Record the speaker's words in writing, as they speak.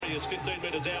He is 15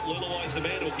 metres out. Luluai's the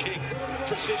man who'll kick.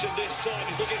 Precision this time.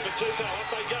 He's looking for Tupou. Up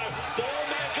they go. Ball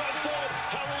man going forward.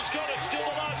 Harrell's got it. Still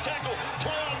the last tackle.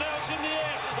 Play on now. It's in the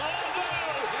air. Oh no!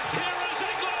 Here is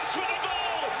Inglis with a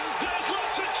ball. There's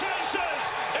lots of chances.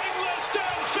 Inglis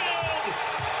downfield.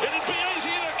 It'd be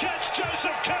easier to catch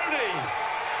Joseph Cooney.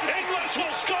 Inglis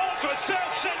will score for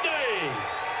South Sydney.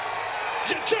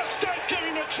 You just don't give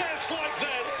him a chance like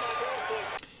that.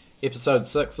 Episode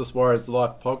 6, this Warriors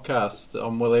Life podcast.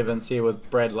 I'm Will Evans here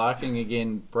with Brad Larking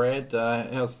again. Brad,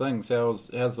 how's things? How's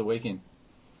the weekend?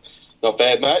 Not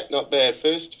bad, mate. Not bad.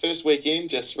 First weekend,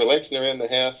 just relaxing around the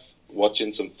house,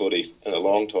 watching some footy in a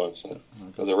long time. So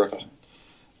it was a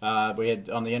ripper. We had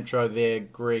on the intro there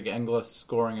Greg Inglis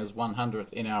scoring his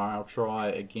 100th NRL try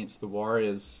against the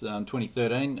Warriors in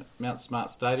 2013, Mount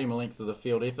Smart Stadium, a length of the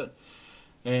field effort.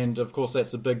 And, of course, that's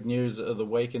the big news of the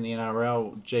week in the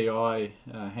NRL, GI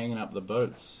hanging up the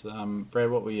boots.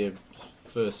 Brad, what were your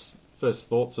first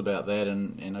thoughts about that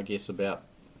and I guess about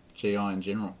GI in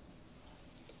general?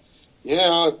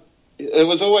 Yeah, it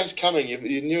was always coming.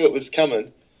 You knew it was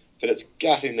coming, but it's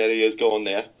gutting that he is gone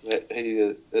now.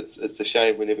 It's a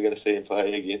shame we're never going to see him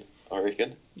play again, I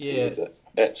reckon. Yeah. He's an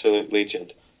absolute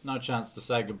legend. No chance to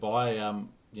say goodbye.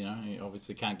 You know, you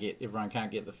obviously everyone can't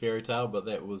get the fairy tale, but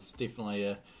that was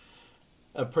definitely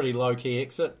a pretty low-key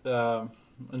exit.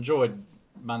 Enjoyed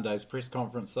Monday's press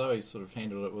conference, though. He sort of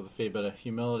handled it with a fair bit of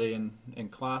humility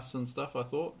and class and stuff, I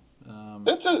thought.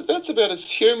 That's about as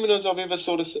human as I've ever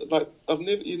sort of, like, I've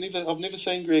never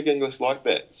seen Greg Inglis like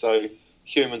that. So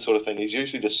human sort of thing. He's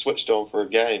usually just switched on for a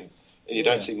game, and you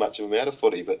don't see much of him out of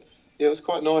footy. But yeah, it was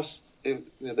quite nice.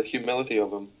 The humility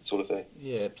of him, sort of thing.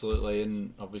 Yeah, absolutely,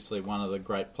 and obviously one of the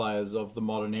great players of the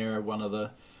modern era.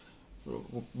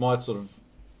 My sort of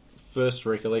first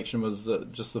recollection was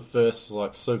just the first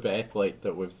like super athlete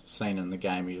that we've seen in the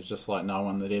game. He was just like no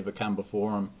one that ever come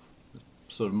before him.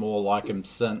 Sort of more like him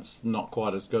since, not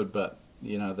quite as good, but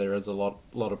you know there is a lot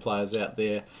of players out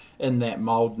there in that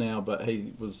mould now. But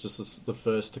he was just the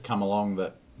first to come along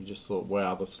that you just thought,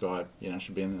 wow, this guy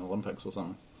should be in the Olympics or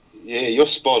something. Yeah, you're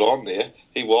spot on there.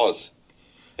 He was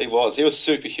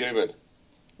superhuman.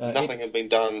 Nothing had been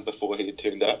done before he had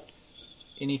turned up.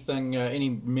 Anything, any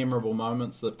memorable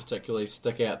moments that particularly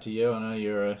stick out to you? I know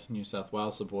you're a New South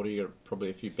Wales supporter. You've got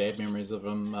probably a few bad memories of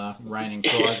him raining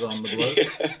tries on the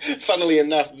Blues. Funnily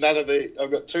enough, I've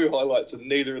got two highlights and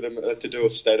neither of them are to do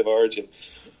with State of Origin.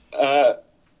 The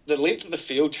length of the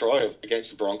field try against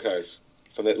the Broncos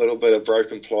from that little bit of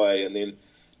broken play, and then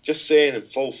just seeing in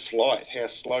full flight how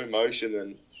slow motion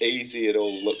and easy it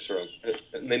all looks for him.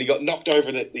 And then he got knocked over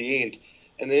at the end.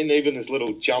 And then even his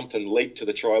little jump and leap to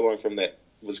the try line from that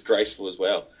was graceful as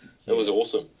well. It was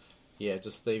awesome. Yeah,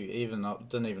 just didn't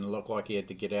even look like he had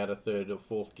to get out of third or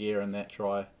fourth gear in that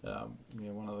try.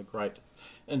 One of the great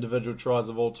individual tries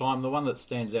of all time. The one that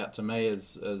stands out to me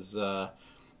that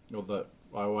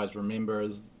I always remember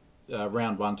is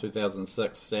round 1,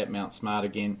 2006 at Mount Smart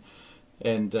again.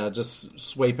 And just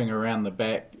sweeping around the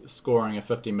back, scoring a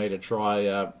 50-metre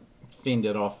try,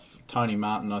 fended off Tony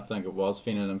Martin, I think it was,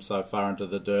 fended him so far into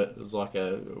the dirt. It was like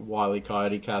a Wile E.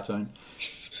 Coyote cartoon.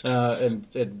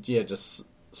 Just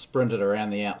sprinted around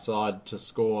the outside to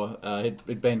score.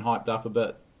 He'd been hyped up a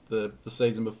bit the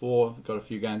season before, got a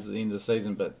few games at the end of the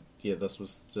season, but yeah, this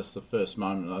was just the first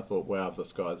moment. I thought, wow,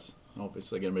 this guy's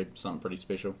obviously going to be something pretty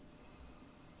special.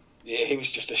 Yeah, he was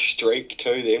just a streak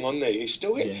too then, wasn't he? He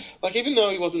still had, even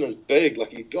though he wasn't as big, like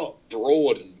he got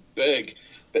broad and big,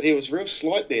 but he was real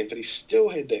slight then, but he still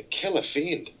had that killer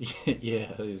fend.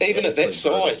 Yeah. Even at that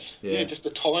size. Yeah, just the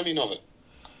timing of it.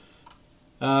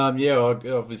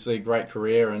 Obviously a great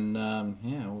career and,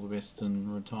 all the best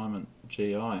in retirement,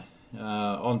 GI.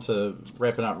 On to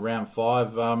wrapping up round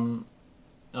 5.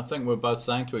 I think we're both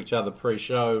saying to each other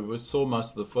pre-show, we saw most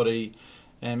of the footy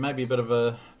and maybe a bit of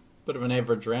an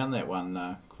average round, that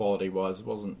one, quality-wise. It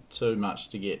wasn't too much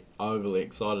to get overly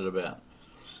excited about.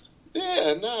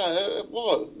 Yeah, no, it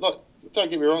was. Like, don't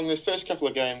get me wrong, the first couple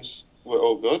of games were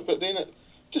all good, but then it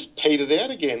just petered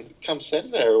out again come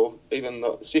Saturday, or even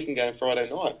the second game Friday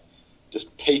night.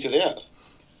 Just petered out.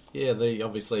 Yeah,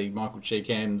 obviously Michael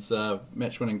Cheekham's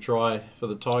match-winning try for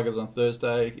the Tigers on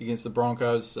Thursday against the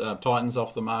Broncos. Titans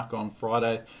off the mark on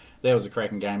Friday. That was a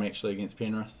cracking game, actually, against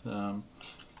Penrith.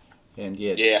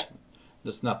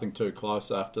 Just nothing too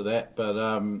close after that. But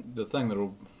the thing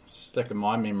that'll stick in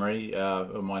my memory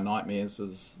of my nightmares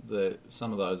is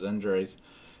some of those injuries.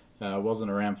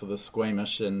 Wasn't around for the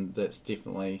squeamish, and that's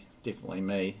definitely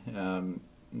me.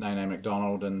 Nene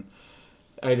McDonald and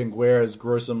Aidan Guerra's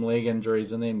gruesome leg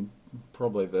injuries, and then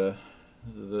probably the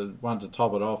the one to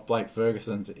top it off, Blake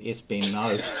Ferguson's S-bend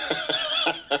nose.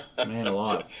 Man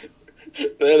alive.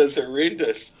 That is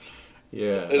horrendous.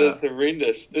 Yeah. It is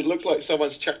horrendous. It looks like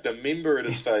someone's chucked a member at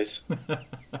his face.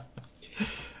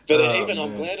 But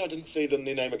I'm glad I didn't see the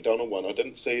Nene McDonald one. I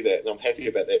didn't see that, and I'm happy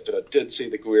about that. But I did see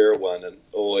the Guerra one, and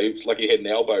he was like he had an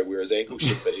elbow where his ankle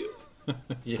should be.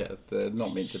 Yeah, they're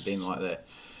not meant to bend like that.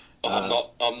 I'm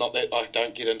not that. I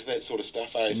don't get into that sort of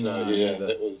stuff, eh? So No, yeah, neither.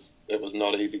 it was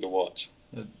not easy to watch.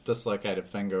 A dislocated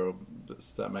finger will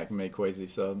start making me queasy,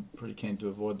 so I'm pretty keen to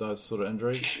avoid those sort of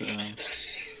injuries.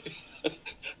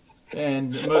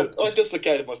 I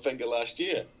dislocated my finger last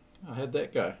year. How'd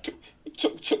that go?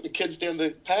 Took the kids down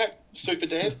the park, super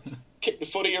dad, kicked the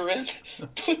footy around.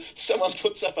 Someone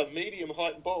puts up a medium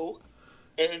height ball,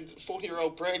 and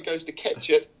 40-year-old Brad goes to catch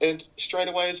it, and straight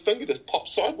away his finger just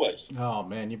pops sideways. Oh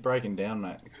man, you're breaking down,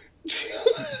 mate.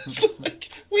 It's like,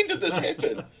 when did this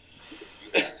happen?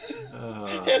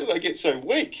 How did I get so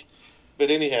weak?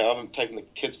 But anyhow, I haven't taken the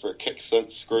kids for a kick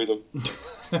since. Screw them.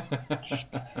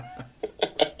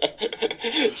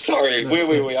 Sorry, where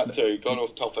were we up to? Gone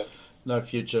off topic. No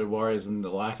future Warriors in the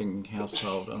Larkin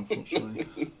household,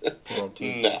 unfortunately. Poor old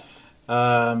team.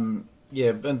 Nah.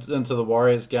 Into the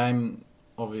Warriors game,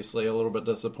 obviously a little bit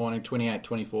disappointing.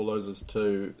 28-24 loses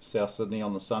to South Sydney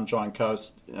on the Sunshine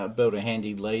Coast. Built a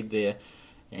handy lead there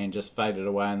and just faded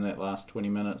away in that last 20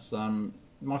 minutes.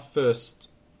 My first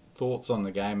thoughts on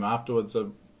the game afterwards are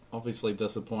obviously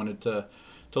disappointed to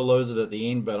lose it at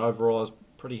the end, but overall I was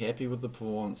pretty happy with the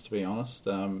performance, to be honest,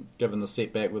 given the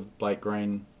setback with Blake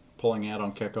Green pulling out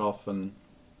on kick-off and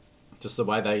just the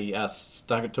way they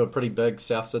stuck it to a pretty big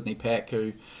South Sydney pack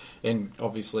and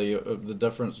obviously the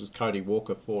difference was Cody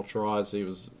Walker, 4 tries. He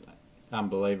was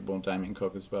unbelievable, and Damien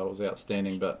Cook as well was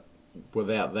outstanding, but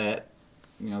without that,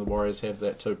 the Warriors have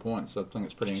that 2 points. So I think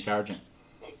it's pretty encouraging.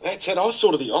 That's it. I was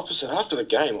sort of the opposite. After the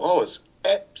game, I was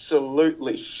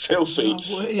absolutely filthy.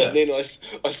 Oh, yeah. And then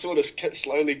I sort of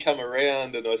slowly come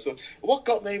around, and what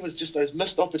got me was just those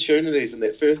missed opportunities in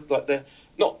that first, not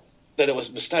that it was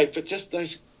a mistake, but just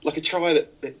those, like a try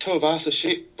that Tuivasa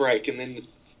shit break, and then the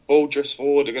ball drifts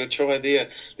forward, they're going to try there.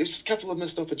 There's just a couple of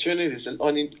missed opportunities, and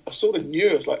I sort of knew,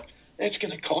 it was like, that's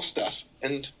going to cost us.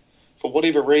 And for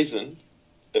whatever reason,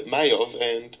 it may have,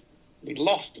 and we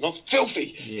lost, and I was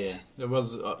filthy. Yeah, it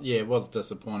was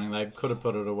disappointing. They could have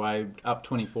put it away. Up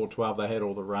 24-12, they had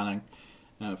all the running.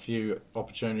 A few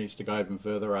opportunities to go even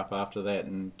further up after that,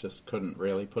 and just couldn't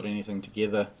really put anything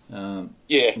together.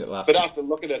 But after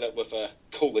looking at it with a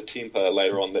cooler temper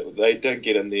later on, that they did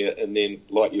get in there, and then,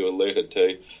 like you alerted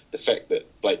to, the fact that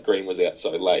Blake Green was out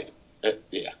so late,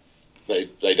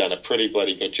 they done a pretty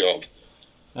bloody good job.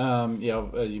 You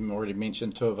already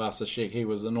mentioned Tuivasa Sheck. He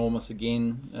was enormous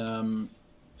again.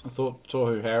 I thought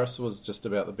Tohu Harris was just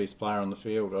about the best player on the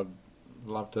field. I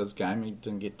loved his game. He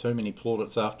didn't get too many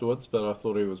plaudits afterwards, but I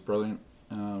thought he was brilliant.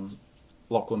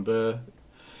 Lachlan Burr,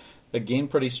 again,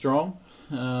 pretty strong.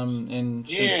 Isn't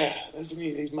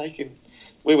he? He's making...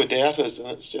 We were doubters,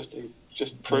 and he's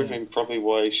just proving probably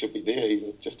why he should be there. He's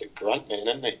just a grunt man,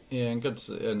 isn't he? Yeah, and good,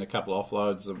 and a couple of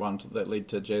offloads, the one that led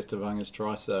to Jazz Tavanga's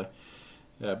try, so...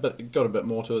 but got a bit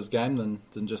more to his game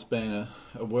than just being a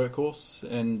workhorse.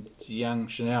 And young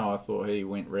Chanel, I thought he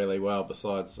went really well,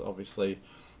 besides obviously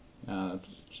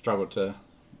struggled to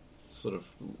sort of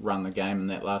run the game in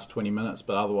that last 20 minutes.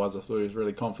 But otherwise, I thought he was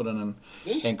really confident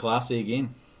and classy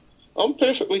again. I'm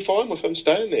perfectly fine with him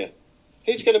staying there.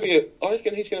 I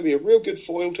reckon he's going to be a real good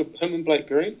foil to him and Blake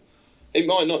Green. He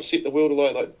might not set the world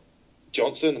alight like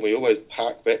Johnson. We always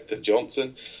hark back to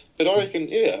Johnson. But I reckon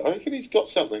he's got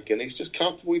something, and he's just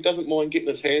comfortable. He doesn't mind getting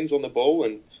his hands on the ball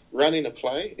and running a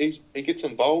play. He gets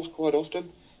involved quite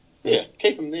often. Yeah,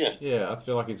 keep him there. Yeah, I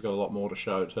feel like he's got a lot more to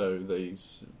show too. That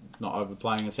he's not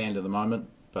overplaying his hand at the moment,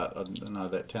 but I know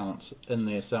that talent's in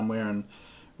there somewhere and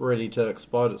ready to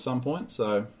explode at some point.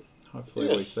 So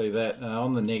hopefully we see that.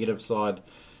 On the negative side,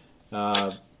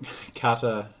 Solomon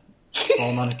Cutter,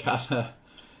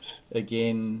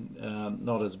 again,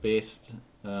 not his best.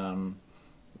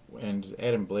 And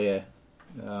Adam Blair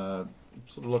sort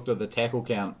of looked at the tackle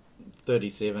count,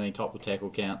 37, he topped the tackle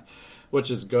count, which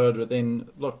is good, but then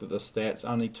looked at the stats,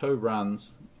 only 2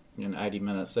 runs in 80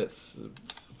 minutes. That's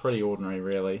pretty ordinary,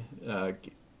 really.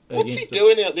 What's he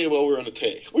doing out there while we're on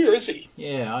attack? Where is he?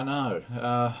 Yeah, I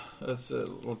know. That's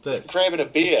grabbing a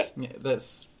beer. Yeah,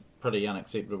 that's pretty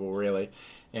unacceptable, really.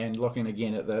 And looking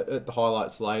again at the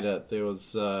highlights later, there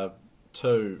was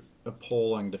 2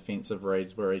 appalling defensive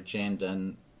reads where he jammed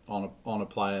in on a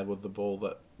player with the ball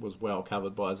that was well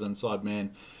covered by his inside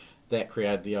man. That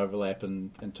created the overlap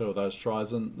in 2 of those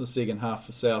tries, and the second half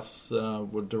for Souths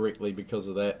were directly because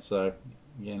of that. So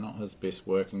not his best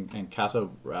work, and Cutter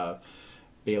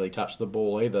barely touched the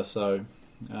ball either. So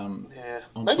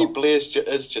maybe Blair's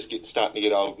is just starting to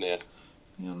get old now.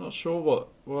 Yeah, I'm not sure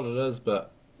what it is,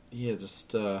 but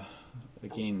just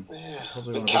again,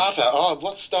 probably but Carter.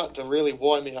 What's starting to really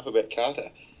wind me up about Carter?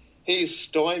 He's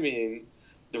stymieing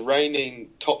the reigning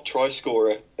top try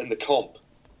scorer in the comp.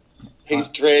 He's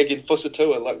dragging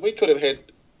Fusitu'a. Like, we could have had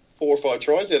 4 or 5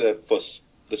 tries out of Fuss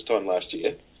this time last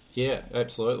year. Yeah,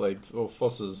 absolutely. Well,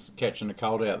 Fuss is catching a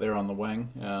cold out there on the wing,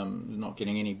 not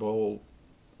getting any ball.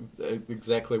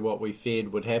 Exactly what we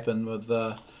feared would happen with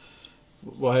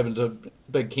what happened to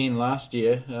Big Ken last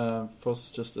year.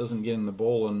 Fuss just isn't getting the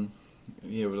ball, and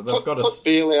they've got to put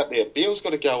Beale out there. Beale's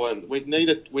got to go in. We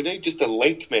need just a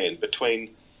link man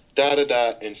between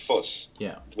and Fuss.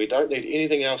 Yeah. We don't need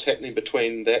anything else happening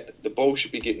between that. The ball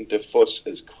should be getting to Fuss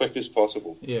as quick as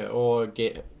possible. Yeah, or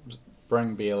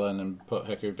bring Beale in and put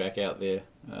Hiku back out there.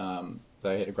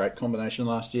 They had a great combination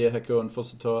last year, Hiku and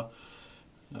Fusitu'a.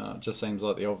 Just seems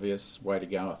like the obvious way to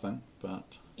go, I think. But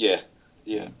yeah,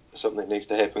 something needs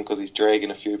to happen because he's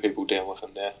dragging a few people down with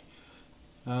him now.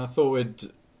 I thought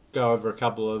we'd go over a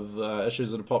couple of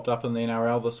issues that have popped up in the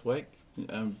NRL this week.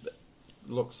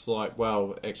 Looks like,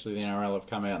 actually the NRL have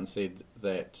come out and said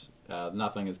that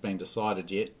nothing has been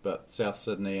decided yet, but South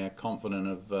Sydney are confident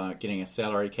of getting a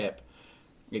salary cap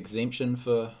exemption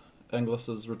for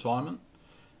Inglis's retirement.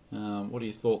 What are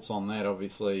your thoughts on that?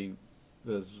 Obviously,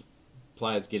 there's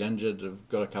players get injured. Have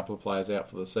got a couple of players out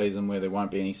for the season where there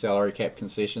won't be any salary cap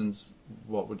concessions.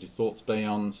 What would your thoughts be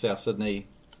on South Sydney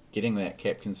getting that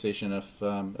cap concession if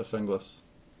Inglis,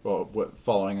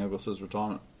 following Inglis's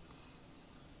retirement?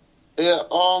 Yeah,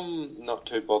 I'm not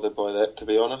too bothered by that, to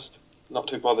be honest. Not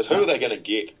too bothered. Who are they going to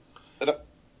get?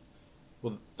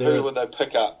 Who would they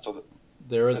pick up for the?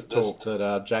 There is talk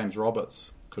that James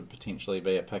Roberts could potentially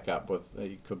be a pickup.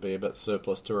 He could be a bit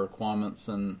surplus to requirements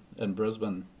in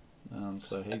Brisbane.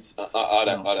 So he's. I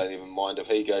don't even mind if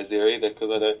he goes there either, because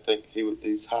I don't think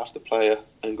he's half the player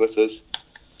Inglis is.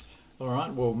 All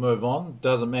right, we'll move on.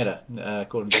 Doesn't matter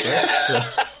according to that. So.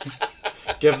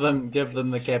 Give them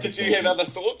the cap. Did you have other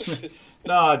thoughts?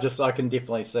 No, I can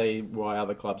definitely see why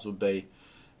other clubs would be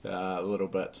a little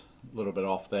bit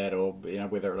off that, or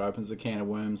whether it opens a can of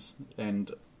worms,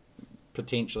 and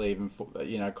potentially even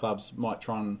clubs might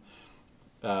try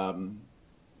and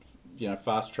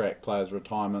fast track players'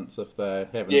 retirements if they're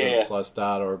having a bit of a slow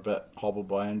start or a bit hobbled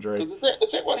by injury. Is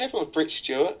that what happened with Brett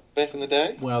Stewart back in the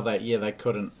day? Well, they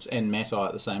couldn't, and Matai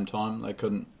at the same time, they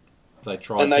couldn't. They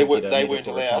tried to get a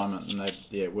medical retirement, and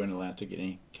they weren't allowed to get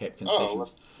any cap concessions. Oh,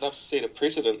 well, they've set a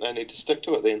precedent. They need to stick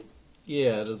to it then.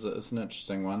 Yeah, it's an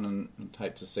interesting one, and I'd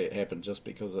hate to see it happen just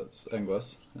because it's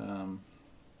Inglis. We'll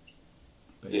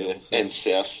and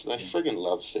South. They friggin'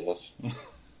 love South.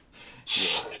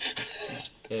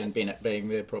 And Bennett being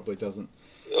there probably doesn't.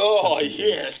 Oh,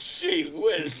 yeah, gee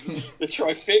whiz. The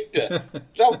trifecta.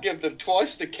 They'll give them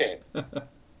twice the cap.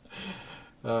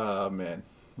 Oh, man.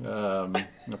 I'll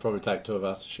probably take 2 of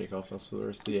us to shake off us for the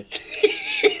rest of the year.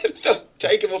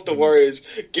 Take them off the Warriors,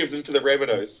 give them to the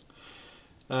Rabbitohs.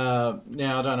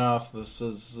 Now, I don't know if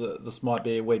this might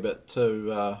be a wee bit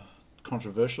too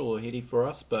controversial or heady for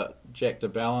us, but Jack de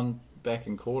Belin back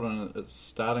in court, and it's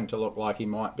starting to look like he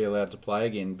might be allowed to play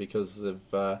again because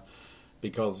the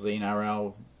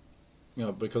NRL,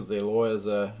 because their lawyers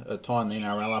are tying the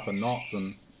NRL up in knots,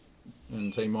 and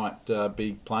he might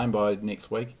be playing by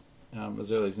next week.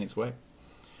 As early as next week.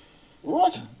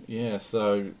 What? Yeah,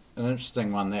 so an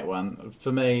interesting one, that one.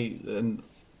 For me, and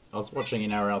I was watching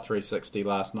NRL 360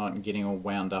 last night and getting all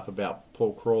wound up about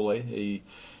Paul Crawley.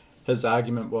 His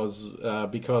argument was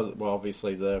because,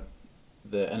 obviously the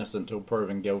innocent till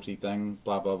proven guilty thing,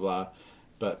 blah, blah, blah.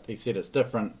 But he said it's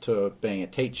different to being a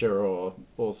teacher or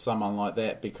someone like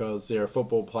that because they're a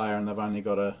football player and they've only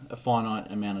got a finite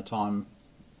amount of time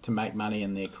to make money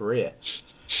in their career.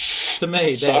 To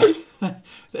me, that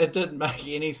didn't make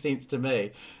any sense to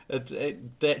me.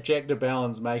 That Jack de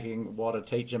Belin's making what a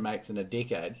teacher makes in a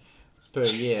decade per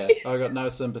year. I got no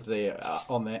sympathy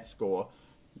on that score.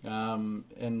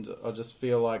 And I just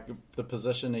feel like the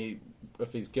position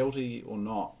if he's guilty or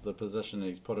not, the position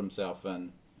he's put himself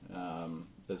in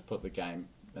has put the game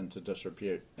into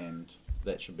disrepute, and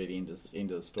that should be the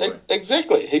end of the story.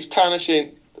 Exactly. He's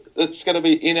tarnishing. It's going to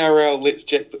be NRL, let's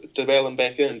Jack de Belin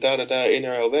back in,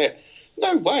 NRL that.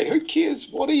 No way. Who cares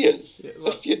what he is? Yeah,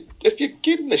 look, if you're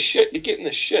getting the shit, you're getting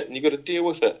the shit, and you've got to deal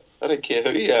with it. I don't care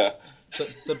who you are.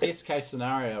 The best case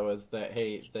scenario is that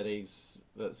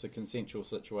that's a consensual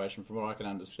situation. From what I can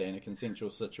understand, a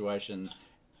consensual situation,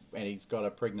 and he's got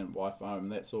a pregnant wife at home.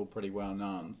 That's all pretty well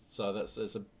known. So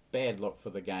it's a bad look for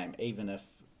the game, even if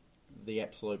the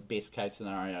absolute best case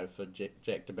scenario for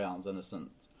Jack de Belen's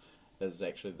innocence is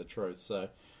actually the truth. So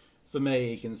for me,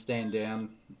 he can stand down,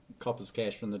 cop his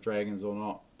cash from the Dragons or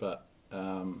not. But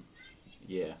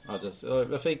yeah, I just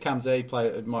if he comes out,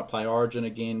 he might play Origin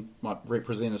again, might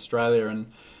represent Australia, and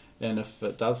if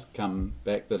it does come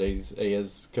back that he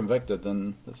is convicted,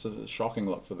 then it's a shocking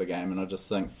look for the game. And I just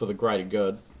think for the greater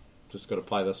good, just got to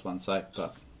play this one safe.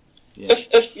 But yeah.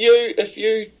 If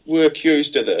you were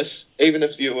accused of this, even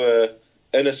if you were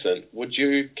innocent, would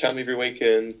you come every week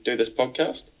and do this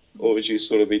podcast? Or would you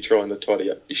sort of be trying to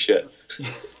tidy up your shit?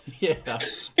 Yeah.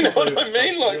 You know what I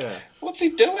mean? Like, what's he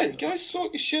doing? Go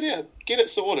sort your shit out, get it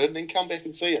sorted, and then come back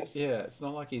and see us. Yeah, it's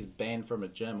not like he's banned from a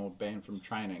gym or banned from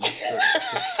training.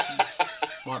 It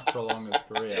might prolong his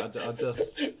career. I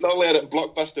just... Not allowed at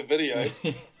Blockbuster Video.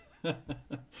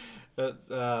 It's,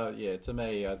 to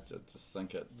me, I just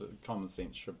think the common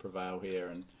sense should prevail here,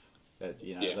 and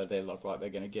they look like they're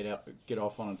going to get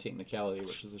off on a technicality,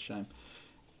 which is a shame.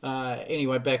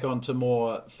 Anyway, back on to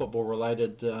more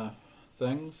football-related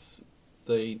things.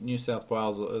 The New South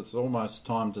Wales, it's almost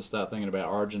time to start thinking about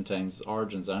Origin teams.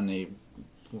 Origin's only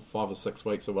 5 or 6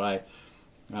 weeks away.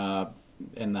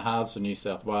 And the halves for New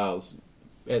South Wales,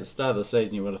 at the start of the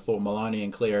season, you would have thought Maloney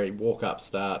and Cleary walk-up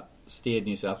start, steered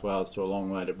New South Wales to a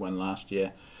long-awaited win last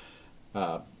year.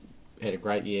 Had a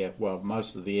great year. Well,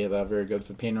 most of the year they were very good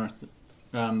for Penrith.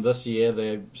 This year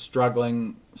they're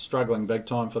struggling big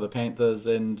time for the Panthers,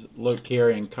 and Luke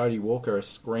Keary and Cody Walker are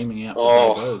screaming out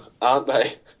for debuts. Aren't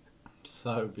they?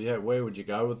 So yeah, where would you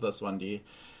go with this one? Do you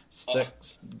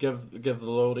give the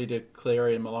loyalty to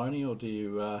Cleary and Maloney, or do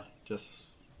you just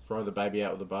throw the baby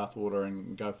out with the bathwater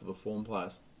and go for the form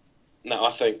players? No,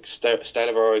 I think state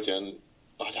of origin.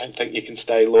 I don't think you can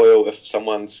stay loyal if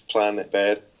someone's playing that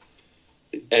bad.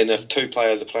 And if two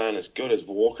players are playing as good as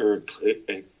Walker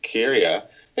and Keary are,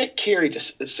 that Keary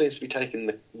just seems to be taking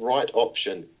the right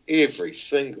option every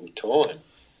single time.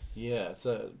 Yeah, it's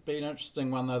been an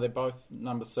interesting one though. They're both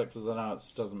number 6s. I know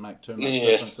it doesn't make too much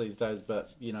difference these days,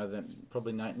 but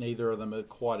probably neither of them are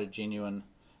quite a genuine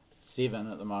 7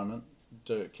 at the moment.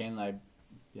 Can they,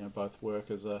 both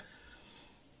work as an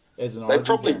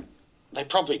origin? They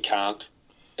probably can't.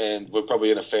 And we're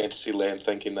probably in a fantasy land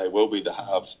thinking they will be the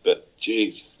halves, but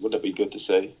geez, wouldn't it be good to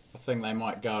see? I think they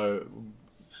might go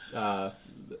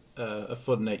a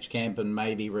foot in each camp and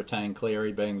maybe retain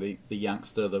Cleary being the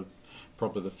youngster,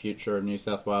 probably the future of New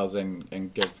South Wales,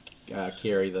 and give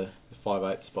Keary the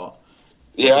 5/8 spot.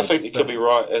 Yeah, I think you could be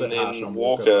right. And then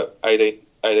Walker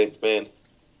 18th man.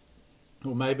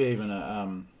 Well, maybe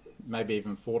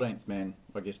even 14th man.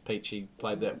 I guess Peachy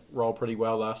played that role pretty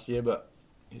well last year, but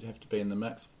he'd have to be in the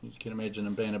mix. You can imagine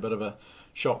him being a bit of a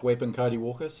shock weapon, Cody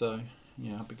Walker. So,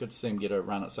 it'd be good to see him get a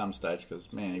run at some stage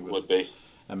because, man, he was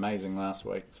amazing last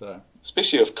week. So,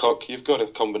 especially if Cock, you've got a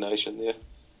combination there.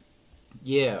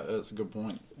 Yeah, that's a good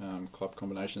point. Club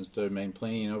combinations do mean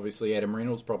plenty, and obviously Adam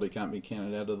Reynolds probably can't be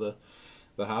counted out of the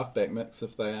halfback mix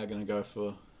if they are going to go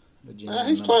for a genuine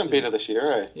he's playing better this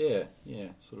year, eh? Yeah,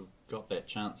 sort of got that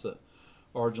chance at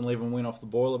Origin level and went off the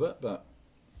boil a bit, but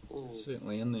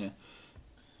certainly in there.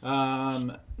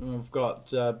 We've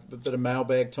got a bit of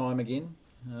mailbag time again,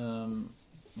 and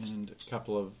a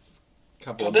couple of.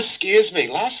 This scares me.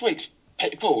 Last week's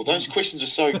people, those questions are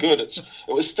so good. It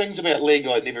was things about league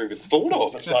I'd never even thought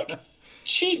of. It's like,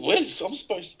 gee whiz, am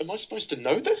I supposed to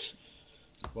know this?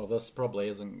 Well, this probably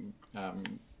isn't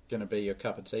going to be your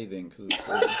cup of tea then, because it's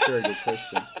a very good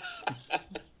question.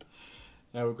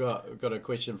 Now we've got a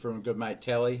question from a good mate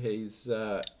Tally. He's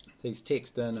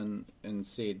texted in and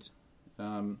said.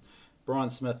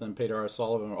 Brian Smith and Peter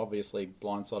O'Sullivan are obviously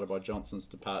blindsided by Johnson's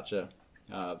departure.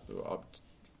 For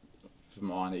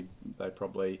mine, they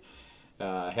probably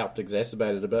helped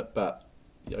exacerbate it a bit, but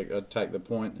I'd take the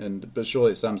point. But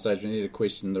surely at some stage we need to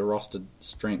question the roster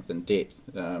strength and depth.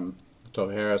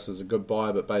 Tohu Harris is a good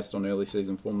buy, but based on early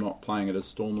season form, not playing at his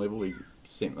Storm level. We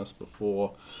sent this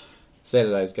before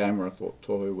Saturday's game where I thought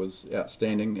Tohu was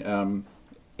outstanding.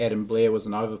 Adam Blair was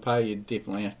an overpay. You'd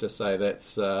definitely have to say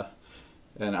that's an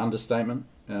understatement.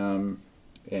 And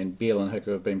Beale and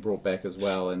Hicker have been brought back as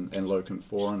well, and Luke and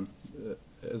Foran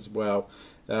as well.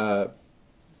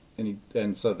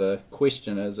 And so the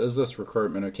question is this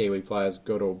recruitment of Kiwi players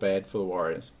good or bad for the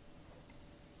Warriors?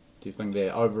 Do you think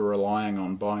they're over-relying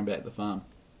on buying back the farm?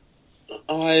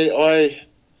 I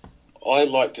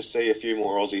like to see a few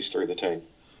more Aussies through the team,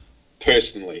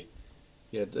 personally.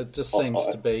 Yeah, it just seems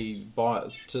to be,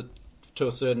 to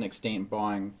a certain extent,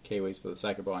 buying Kiwis for the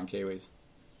sake of buying Kiwis.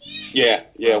 Yeah,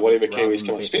 whatever Kiwis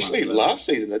come on. Especially last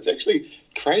season, it's actually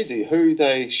crazy who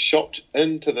they shopped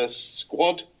into the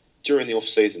squad during the off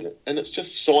season, and it's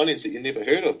just signings that you never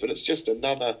heard of, but it's just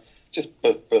another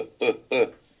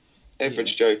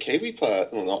average Joe Kiwi player.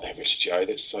 Well, not average Joe.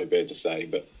 That's so bad to say,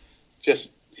 but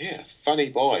just funny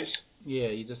buys. Yeah,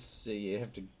 you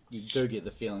do get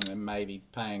the feeling they're maybe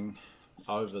paying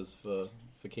overs for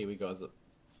Kiwi guys that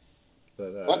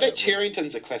like that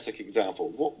Cherrington's a classic example.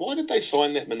 Why did they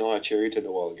sign that Mania Cherrington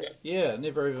a while ago? Yeah,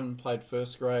 never even played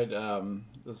first grade.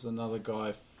 There's another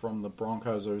guy from the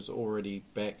Broncos who's already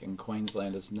back in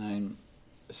Queensland. His name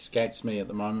escapes me at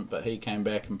the moment, but he came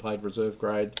back and played reserve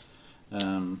grade.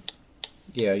 You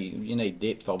need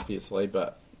depth, obviously,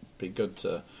 but it'd be good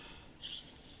to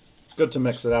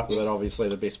mix it up with it. Obviously,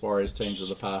 the best Warriors teams of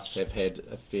the past have had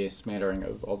a fair smattering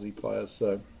of Aussie players,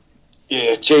 so...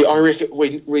 Yeah, gee, I reckon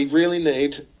we really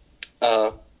need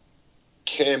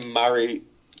Cam Murray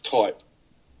type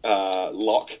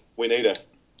lock. We need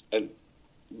a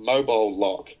mobile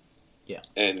lock,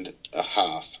 and a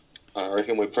half. I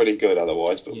reckon we're pretty good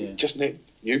otherwise, but we just need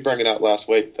you bringing up last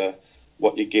week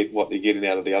what you're getting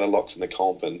out of the other locks in the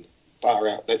comp, and far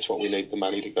out. That's what we need the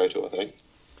money to go to, I think.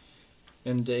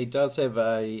 And he does have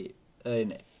a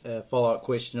follow-up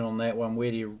question on that one. Where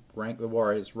do you rank the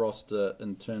Warriors roster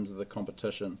in terms of the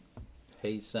competition?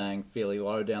 He's saying fairly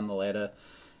low down the ladder,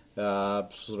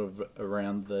 sort of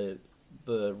around the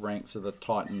ranks of the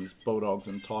Titans, Bulldogs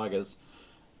and Tigers.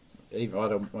 Even I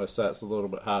don't want to say it's a little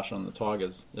bit harsh on the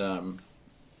Tigers.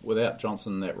 Without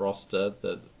Johnson in that roster,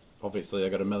 that obviously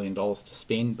they've got $1 million to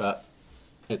spend, but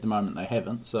at the moment they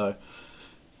haven't. So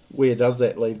where does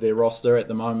that leave their roster at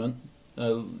the moment?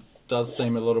 Does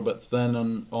seem a little bit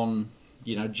thin on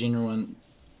genuine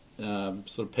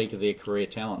sort of peak of their career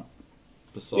talent.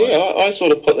 Besides, I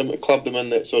sort of club them in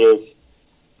that sort of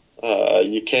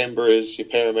your Canberras, your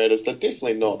Parramatters. They're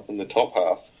definitely not in the top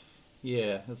half.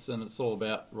 Yeah, it's all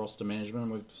about roster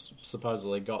management. We've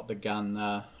supposedly got the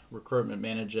gun recruitment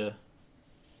manager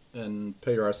in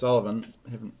Peter O'Sullivan.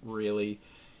 Haven't really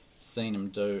seen him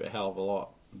do a hell of a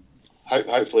lot.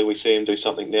 Hopefully we see him do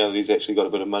something now that he's actually got a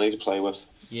bit of money to play with.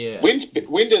 Yeah.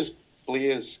 When does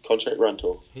Blair's contract run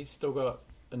till? He's still got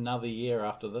another year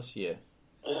after this year.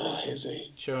 Oh, is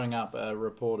he? Chewing up a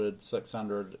reported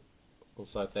 600 or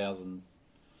so thousand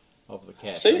of the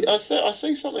cap. See, I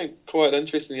see something quite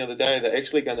interesting the other day. They're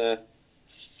actually going to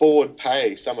forward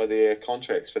pay some of their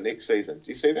contracts for next season.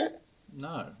 Do you see that?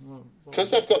 No.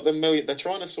 Because they've got the $1 million. They're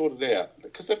trying to sort it out.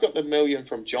 Because they've got the $1 million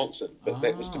from Johnson, but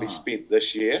that was to be spent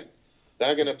this year.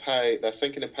 They're going to pay. They're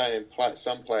thinking of paying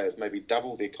some players maybe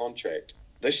double their contract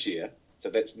this year.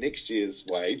 So that's next year's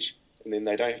wage, and then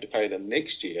they don't have to pay them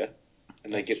next year,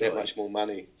 and they get that much more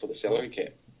money for the salary cap.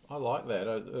 I like that.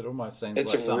 It almost seems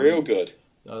it's like something real good.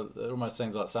 It almost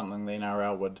seems like something the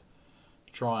NRL would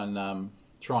try and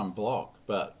block,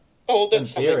 but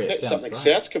that's something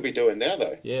Souths could be doing now,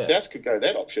 though. Yeah. Souths could go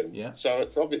that option. Yeah. So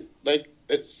it's obvious.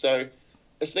 So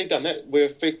if they've done that, we're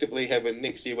effectively having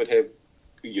next year would have.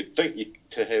 You'd think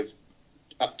to have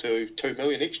up to $2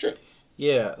 million extra.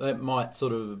 Yeah, that might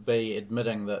sort of be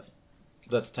admitting that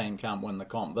this team can't win the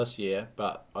comp this year,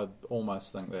 but I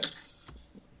almost think that's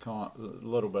a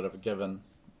little bit of a given.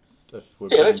 If we're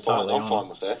being totally honest. I'm fine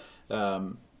with that.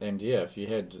 And if you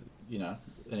had an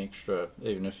extra,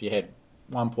 even if you had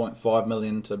 1.5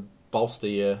 million to bolster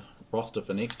your roster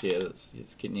for next year, it's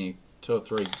getting you 2 or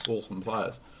 3 awesome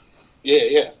players.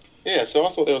 Yeah. So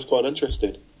I thought that was quite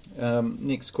interesting.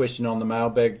 Next question on the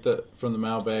mailbag from the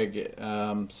mailbag.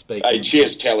 Speaking. Hey,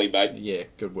 cheers, Tally, mate. Yeah,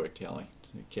 good work, Tally.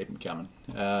 Keep them coming.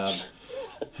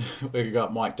 We've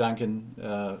got Mike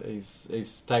Duncan.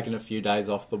 He's taken a few days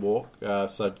off the walk.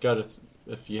 So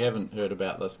if you haven't heard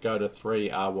about this, go to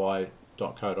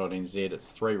 3ry.co.nz.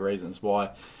 It's 3 reasons why.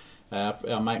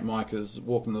 Our mate Mike is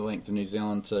walking the length of New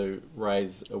Zealand to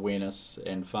raise awareness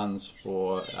and funds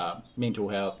for mental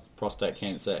health, prostate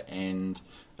cancer, and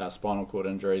spinal cord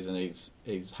injuries, and he's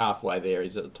halfway there.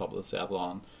 He's at the top of the South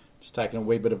Island. Just taking a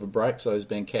wee bit of a break, so he's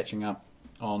been catching up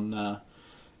on the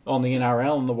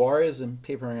NRL and the Warriors and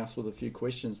peppering us with a few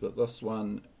questions. But this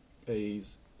one,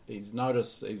 he's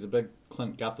noticed. He's a big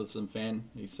Clint Gutherson fan.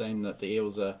 He's seen that the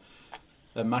Eels are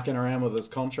mucking around with his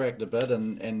contract a bit,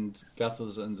 and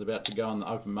Gutherson's about to go on the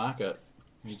open market.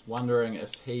 He's wondering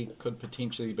if he could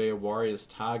potentially be a Warriors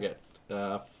target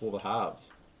for the halves.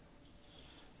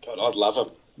 God, I'd love him.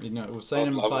 We've seen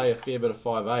him play a fair bit of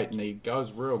 5'8", and he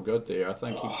goes real good there. I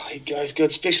think he goes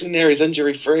good, especially now he's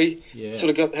injury free. Yeah.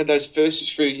 Sort of had those first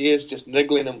few years just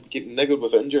niggling him, getting niggled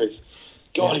with injuries.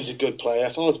 God, he's a good player.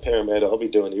 If I was Parramatta, I'd be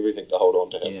doing everything to hold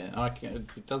on to him. Yeah,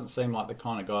 it doesn't seem like the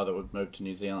kind of guy that would move to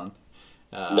New Zealand.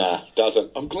 Nah,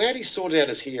 doesn't. I'm glad he sorted out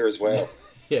his hair as well.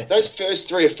 Yeah. Those first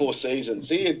 3 or 4 seasons,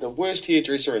 he had the worst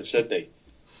hairdresser in Sydney.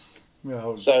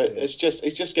 Well, So it's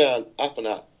just going up and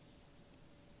up.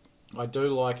 I do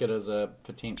like it as a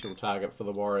potential target for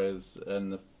the Warriors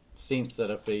in the sense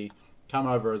that if he come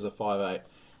over as a 5'8",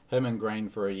 him and Green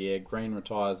for a year, Green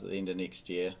retires at the end of next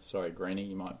year. Sorry, Greenie,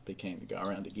 you might be keen to go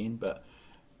around again,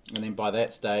 and then by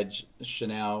that stage,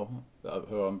 Chanel,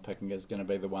 who I'm picking, is going to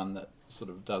be the one that sort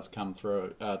of does come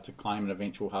through to claim an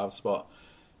eventual half spot.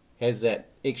 Has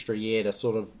that extra year to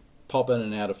sort of pop in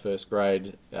and out of first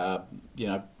grade, get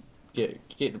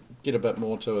a bit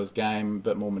more to his game, a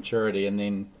bit more maturity, and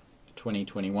then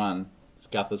 2021, it's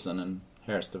Gutherson and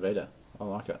Harris DeVita. I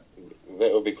like it.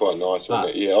 That would be quite nice,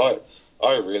 wouldn't it? Yeah,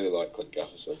 I really like Clint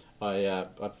Gutherson. I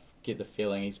get the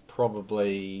feeling he's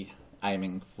probably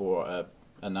aiming for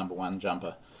a number one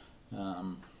jumper.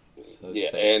 And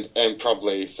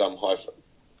probably some high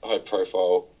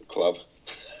profile club.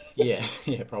 Yeah,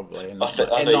 probably. And I think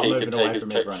not he moving could away take his from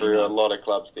pick everyone. through a lot of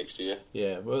clubs next year.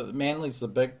 Yeah, well, Manly's the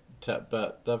big tip,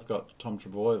 but they've got Tom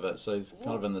Trebojevic, so he's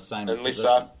kind of in the same Unless position.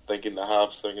 they're thinking the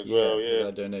halves thing as well, yeah.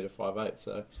 They do need a 5'8",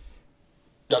 so...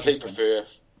 Does he prefer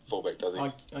fullback, does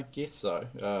he? I guess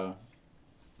so.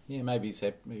 Maybe he's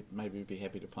happy, maybe he'd be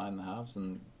happy to play in the halves,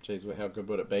 and geez, how good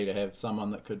would it be to have someone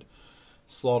that could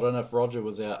slot in if Roger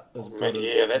was out as good as...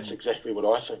 Yeah, that's exactly what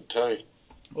I think too.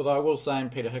 Although I will say in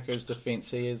Peter Hiku's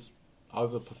defence, he has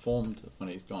overperformed when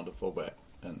he's gone to fullback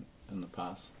in the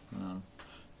past.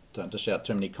 Don't dish out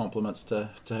too many compliments to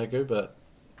Hiku, but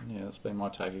yeah, that's been my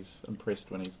take. He's impressed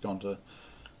when he's gone to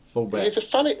fullback. Yeah, he's a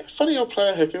funny old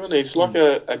player, Hiku, isn't he? He's like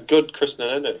a good Chris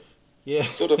Nanu. Yeah.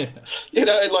 Sort of,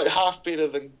 like half better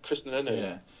than Chris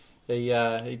Nanu.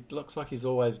 Yeah. He looks like he's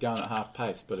always going at half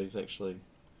pace, but he's actually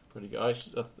pretty good.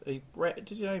 He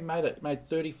made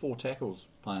 34 tackles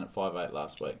playing at 5'8"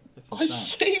 last week. That's insane. I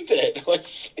see that.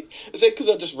 Is that because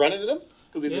I just ran into them?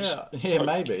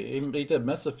 Maybe. He did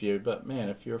miss a few, but man,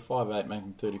 if you're a 5'8"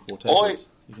 making 34 tackles...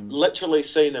 literally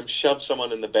seen him shove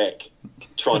someone in the back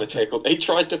trying to tackle. He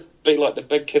tried to be like the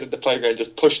big kid at the playground,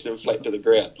 just pushed them flat to the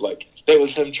ground. Like, that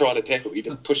was him trying to tackle. He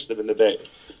just pushed them in the back.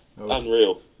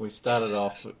 Unreal. We started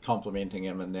off complimenting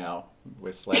him, and now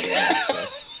we're slagging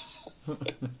him.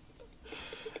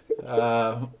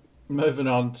 So. Moving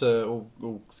on to,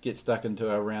 we'll get stuck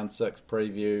into our round 6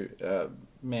 preview.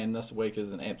 Man, this week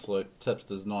is an absolute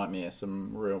tipster's nightmare.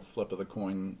 Some real flip of the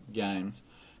coin games.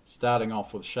 Starting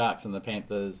off with Sharks and the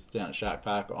Panthers down at Shark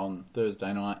Park on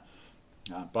Thursday night.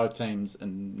 Both teams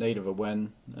in need of a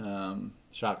win.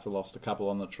 Sharks have lost a couple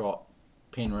on the trot.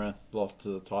 Penrith lost to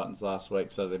the Titans last week,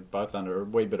 so they're both under a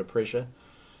wee bit of pressure.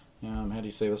 How do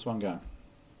you see this one going?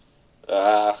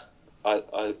 I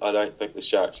don't think the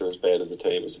Sharks are as bad as the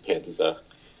team as the Panthers are.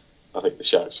 I think the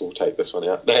Sharks will take this one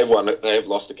out. They have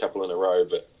lost a couple in a row,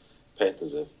 but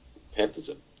Panthers are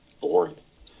boring.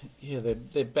 Yeah,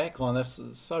 their backline, they're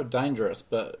so dangerous.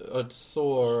 But I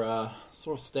saw a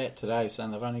stat today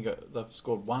saying they've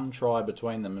scored one try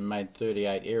between them and made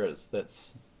 38 errors.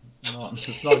 It's not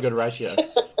a good ratio. Have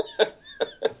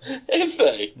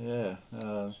they? Yeah,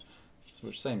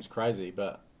 which seems crazy,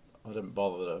 but I didn't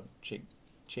bother to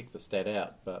check the stat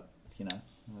out. But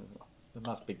it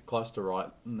must be close to right,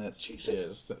 and that's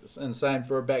it's insane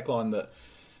for a backline that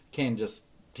can just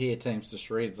tear teams to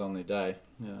shreds on their day.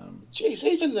 Geez,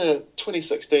 even the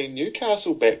 2016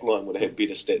 Newcastle backline would have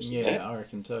better stats than that. Yeah, I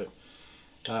reckon too.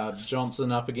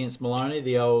 Johnson up against Maloney,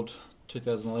 the old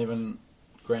 2011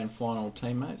 grand final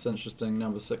teammates. Interesting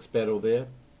number 6 battle there.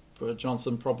 But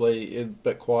Johnson probably a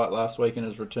bit quiet last week in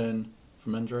his return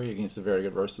from injury against a very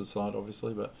good Roosters side,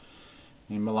 obviously. But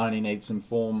Maloney needs some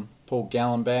form. Paul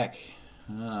Gallen back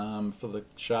for the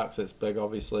Sharks. That's big,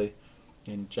 obviously.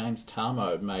 And James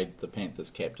Tarmo made the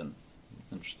Panthers captain.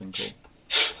 Interesting call.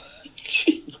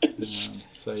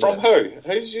 From who?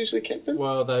 Who's usually captain?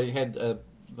 Well, they had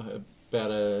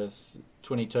about a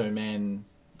 22-man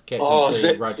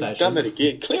captaincy rotation. Done that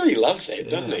again. Cleary loves that,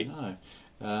 doesn't he? No.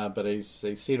 But he's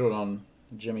settled on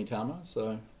Jimmy Tarmo.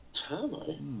 So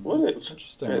Tarmo? What an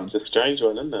interesting one. It's a strange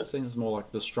one, isn't it? Seems more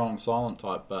like the strong, silent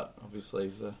type, but obviously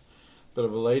he's a bit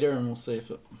of a leader, and we'll see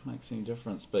if it makes any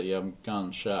difference. But yeah, I'm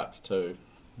going Sharks too.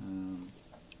 And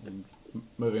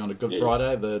moving on to Good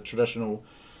Friday, the traditional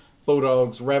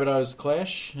Bulldogs-Rabbitohs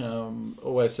clash.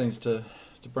 Always seems to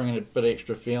bring in a bit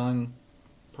extra feeling.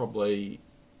 Probably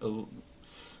a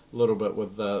little bit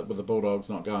with the Bulldogs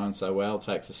not going so well.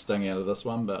 Takes a sting out of this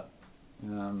one, but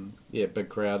big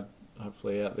crowd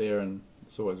hopefully out there, and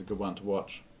it's always a good one to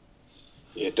watch.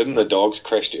 Yeah, didn't the Dogs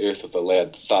crash to earth with a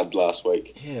loud thud last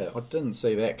week? Yeah, I didn't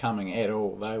see that coming at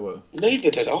all. They were...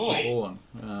 Neither did I. Appalling.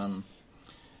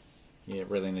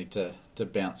 Really need to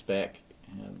bounce back.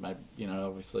 Maybe,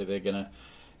 obviously they're going to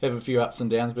have a few ups and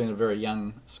downs, being a very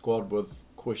young squad with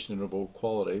questionable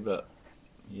quality, but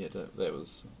yeah, that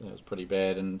was pretty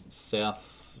bad. And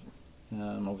Souths,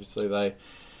 obviously they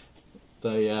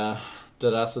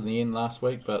did us in the end last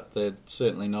week, but they're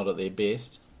certainly not at their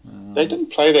best. They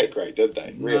didn't play that great, did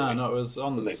they? Really? No, it was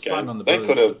on the swung on the They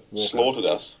brilliance could have of Walker. slaughtered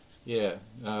us. Yeah,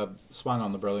 swung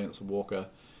on the brilliance of Walker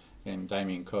and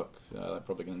Damien Cook. They're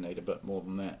probably going to need a bit more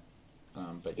than that.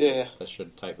 But yeah, they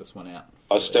should take this one out.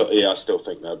 I still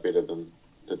think they're better than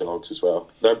the Dogs as well.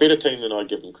 They're a better team than I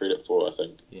give them credit for, I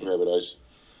think. Yeah. Rabbitohs.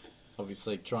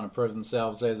 Obviously trying to prove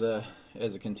themselves as a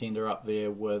contender up there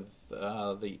with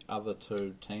the other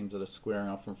two teams that are squaring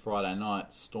off on Friday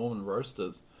night, Storm and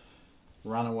Roosters.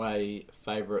 Runaway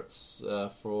favourites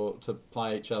to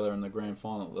play each other in the grand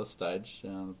final at this stage.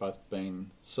 Both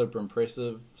been super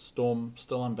impressive. Storm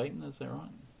still unbeaten, is that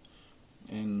right?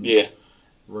 And yeah.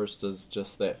 Roosters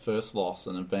just that first loss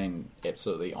and have been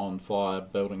absolutely on fire,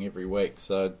 building every week.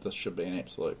 So this should be an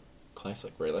absolute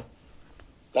classic, really.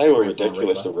 They were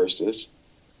ridiculous, the Roosters.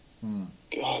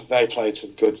 God, they played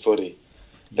some good footy.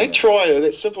 Yeah. That try,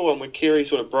 that simple one where Kerry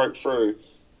sort of broke through,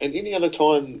 and any other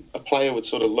time a player would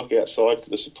sort of look outside for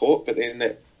the support, but then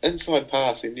that inside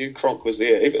pass, he knew Cronk was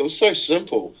there. It was so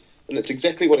simple, and it's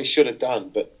exactly what he should have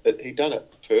done, but he done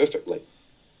it perfectly.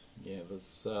 Yeah,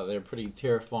 they're a pretty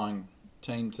terrifying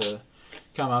team to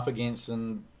come up against,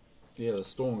 and yeah, the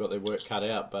Storm got their work cut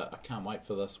out, but I can't wait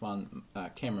for this one.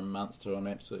 Cameron Munster, I'm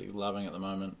absolutely loving at the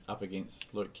moment, up against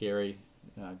Luke Keary.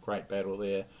 Great battle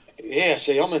there. Yeah,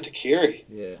 see, I'm into Keary.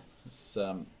 Yeah, it's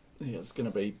going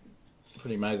to be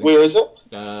pretty amazing. Where is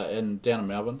it? Down in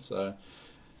Melbourne, so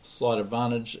slight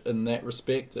advantage in that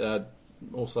respect.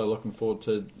 Also looking forward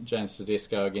to James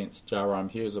Tedesco against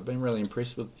Jarome Hughes. I've been really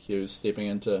impressed with Hughes stepping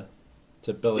into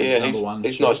Billy's number one.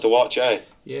 He's nice to watch, eh?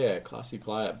 Yeah, classy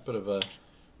player. Bit of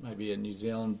maybe a New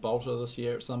Zealand bolter this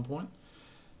year at some point.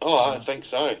 Oh, I think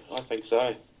so.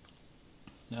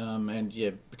 And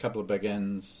yeah, a couple of big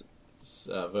ins.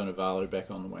 Vunivalu back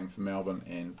on the wing for Melbourne,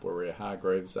 and Warrior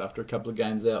Hargreaves after a couple of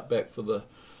games out back for the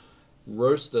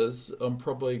Roosters. I'm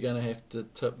probably going to have to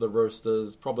tip the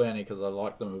Roosters, probably only because I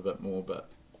like them a bit more, but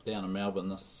down in Melbourne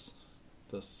this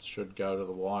should go to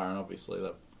the wire, and obviously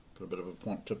they've got a bit of a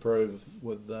point to prove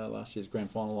with last year's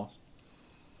grand final loss.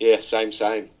 Yeah,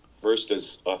 same.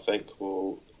 Roosters, I think,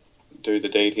 will do the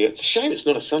deed here. It's a shame it's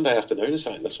not a Sunday afternoon or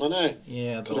something, this one, eh?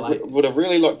 Yeah, would have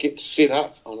really get set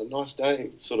up on a nice day,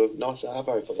 sort of nice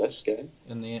arvo for this game.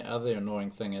 And the other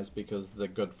annoying thing is because the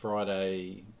Good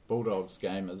Friday Bulldogs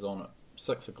game is on at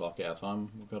 6 o'clock our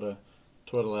time, we've got to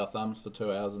twiddle our thumbs for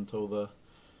 2 hours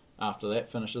after that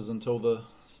finishes until the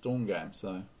Storm game,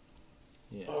 so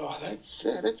yeah. Oh, that's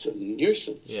a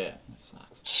nuisance. Yeah, it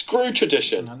sucks. Screw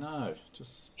tradition. I know,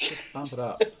 just bump it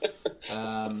up.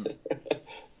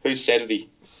 Who's Saturday?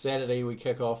 Saturday we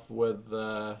kick off with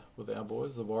our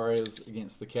boys, the Warriors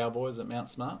against the Cowboys at Mount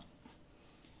Smart.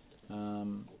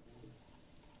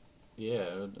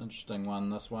 Interesting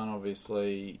one. This one,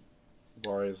 obviously,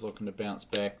 Warriors looking to bounce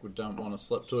back. We don't want to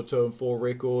slip to a 2-4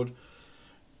 record.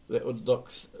 That would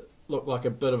look like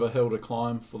a bit of a hill to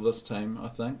climb for this team, I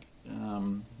think.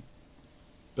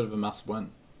 Bit of a must win.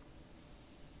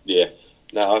 Yeah.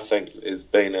 No, I think there's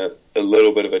been a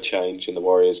little bit of a change in the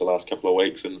Warriors the last couple of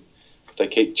weeks, and if they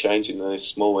keep changing those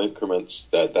small increments,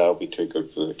 they'll be too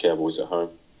good for the Cowboys at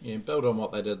home. Yeah, build on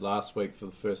what they did last week for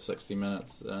the first 60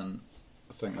 minutes, and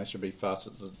I think they should be faster.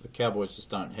 The Cowboys just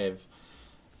don't have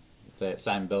that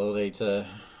same ability to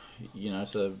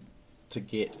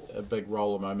get a big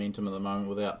roll of momentum at the moment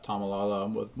without Tamalolo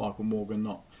and with Michael Morgan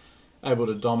not able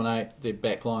to dominate. Their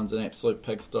backline's an absolute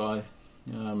pigsty.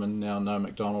 And now no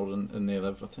McDonald in there.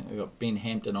 I think they've got Ben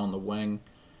Hampton on the wing.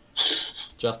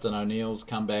 Justin O'Neill's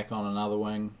come back on another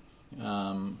wing.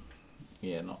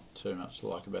 Not too much to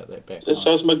like about that back line.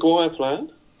 So is Maguire playing?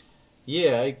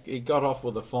 Yeah, he got off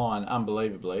with a fine,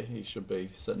 unbelievably. He should be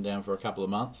sitting down for a couple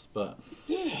of months, but...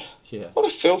 Yeah. What a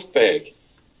filth bag.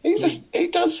 He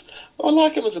does... I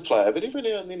like him as a player, but every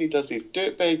now and then he does these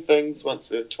dirtbag things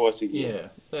once or twice a year.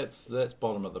 Yeah, that's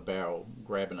bottom of the barrel,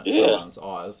 grabbing at someone's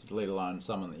eyes, let alone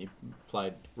someone that you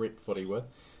played rep footy with.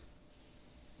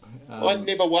 I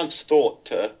never once thought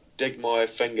to dig my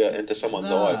finger into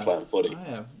someone's eye playing footy.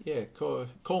 Yeah.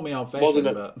 Call me old-fashioned,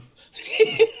 but...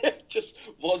 just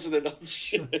wasn't an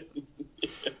option.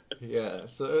 Yeah,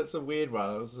 so it's a weird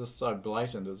one. It was just so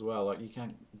blatant as well. Like, you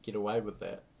can't get away with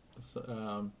that.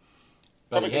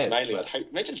 But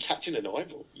imagine touching an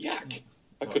eyeball. Yuck.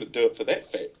 I couldn't do it for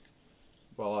that fact.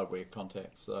 Well, I wear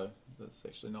contacts, so that's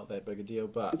actually not that big a deal,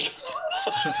 but...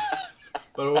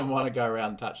 But I wouldn't want to go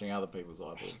around touching other people's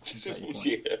eyeballs.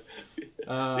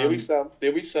 There we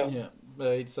some. Yeah,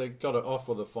 So got it off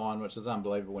with a fine, which is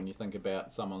unbelievable when you think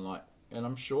about someone like, and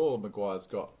I'm sure Maguire's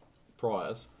got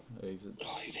priors. He's a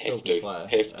filthy player.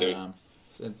 Have to.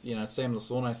 Since Sam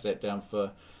Lasorne sat down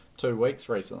for 2 weeks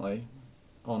recently.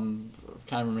 Can't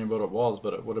remember what it was,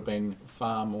 but it would have been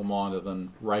far more minor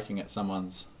than raking at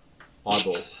someone's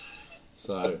eyeball.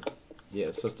 So, yeah,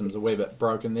 the system's a wee bit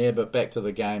broken there. But back to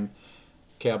the game,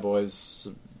 Cowboys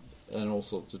in all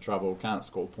sorts of trouble, can't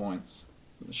score points.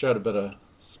 Showed a bit of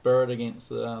spirit against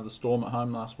the Storm at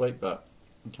home last week, but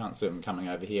you can't see them coming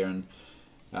over here and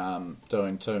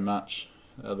doing too much.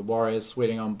 The Warriors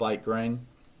sweating on Blake Green.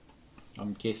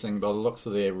 I'm guessing by the looks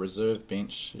of their reserve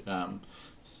bench,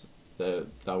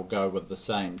 they'll go with the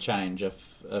same change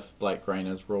if Blake Green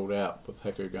is ruled out, with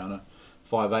Hiku going to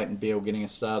 5'8" and Beale getting a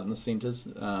start in the centres.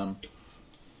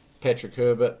 Patrick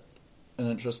Herbert, an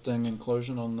interesting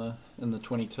inclusion in the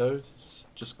 22,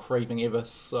 just creeping ever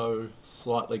so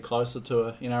slightly closer to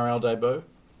a NRL debut.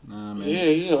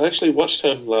 I actually watched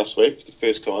him last week for the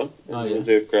first time in the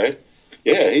reserve grade.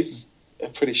 Yeah, he's a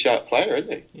pretty sharp player,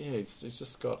 isn't he? Yeah, he's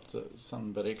just got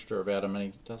something a bit extra about him, and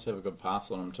he does have a good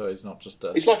pass on him too. He's not just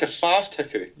He's like a fast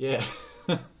Hiku. Yeah.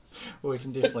 Well, we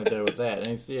can definitely deal with that. And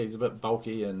he's a bit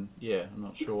bulky, and I'm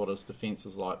not sure what his defence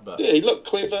is like, but he looked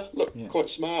clever, quite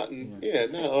smart, and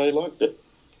I liked it.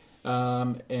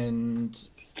 And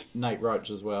Nate Roach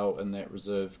as well in that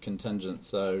reserve contingent.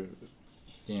 So,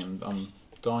 I'm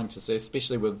dying to see,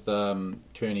 especially with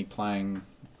Kearney playing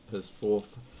his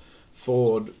fourth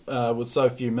forward with so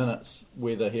few minutes,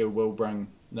 whether he will bring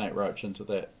Nate Roach into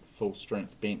that full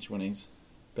strength bench when he's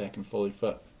back and fully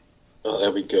fit. Oh,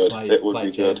 that'd be good. That would be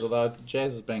Jazz, good. Although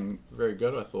Jazz has been very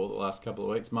good, I thought, the last couple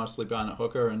of weeks, mostly playing at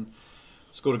hooker, and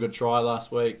scored a good try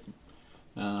last week.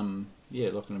 Looking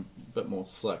a bit more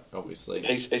slick, obviously.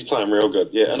 He's playing real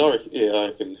good, and I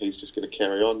reckon he's just going to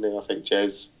carry on now. I think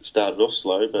Jazz started off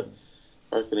slow, but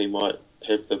I reckon he might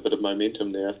have a bit of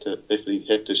momentum now if he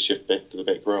had to shift back to the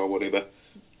back row or whatever.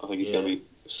 I think he's going to be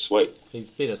sweet.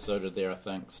 He's better suited there, I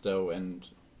think, still, and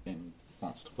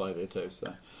wants to play there too.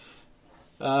 So,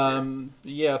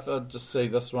 I'd just see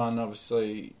this one.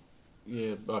 Obviously,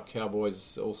 by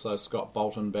Cowboys, also Scott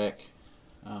Bolton back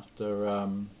after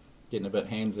getting a bit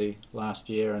handsy last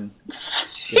year and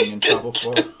getting in trouble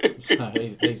for it. So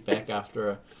he's back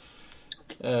after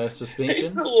a suspension.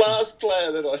 He's the last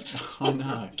player that I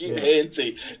know. Get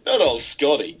handsy. Not old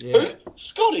Scotty. Yeah. Who?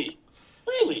 Scotty?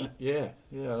 Really?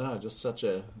 No, just such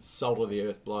a salt of the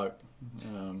earth bloke.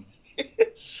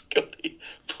 Scotty.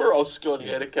 Poor old Scotty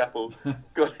had a couple.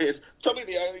 Probably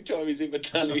the only time he's ever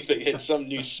done anything. He had some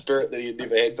new spirit that he had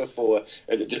never had before,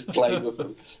 and it just played with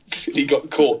him. He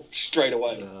got caught straight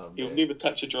away. He'll never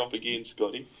touch a drop again,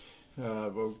 Scotty.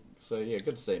 Good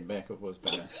to see him back. I've always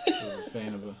been a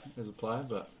fan of as a player,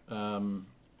 but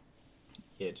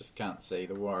just can't see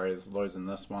the Warriors losing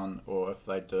this one, or if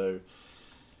they do,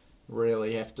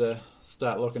 really have to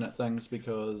start looking at things,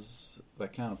 because they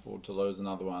can't afford to lose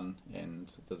another one,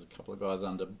 and there's a couple of guys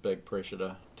under big pressure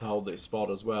to hold their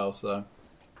spot as well. So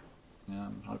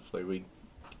hopefully we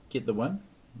get the win.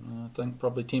 I think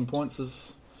probably 10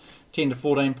 to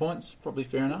 14 points, probably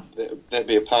fair enough. That'd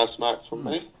be a pass mark from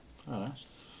me. I don't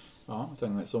know. I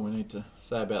think that's all we need to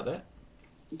say about that.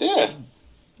 Yeah.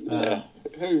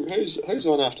 Who's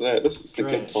on after that? This is the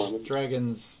good time.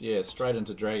 Dragons, straight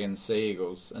into Dragons Sea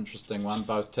Eagles. Interesting one.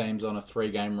 Both teams on a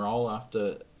 3-game roll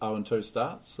after 0-2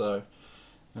 starts. So,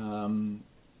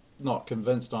 not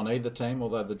convinced on either team.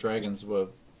 Although the Dragons were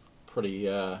pretty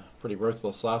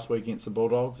ruthless last week against the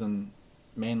Bulldogs, and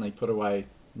Manly put away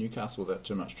Newcastle without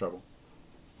too much trouble.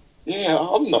 Yeah,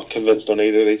 I'm not convinced on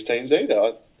either of these teams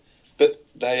either. But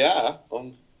they are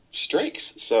on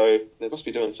streaks, so they must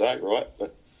be doing something right.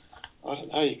 But I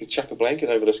don't know. You could chuck a blanket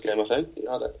over this game, I think.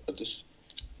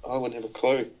 I wouldn't have a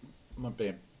clue. Might be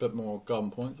a bit more golden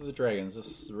point for the Dragons.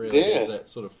 This really has that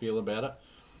sort of feel about it.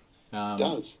 It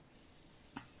does.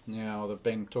 Now, they've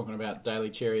been talking about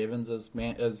Daly Cherry Evans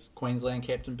as Queensland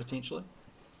captain potentially.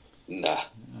 Nah.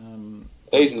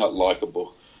 He's not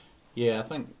likeable. Yeah, I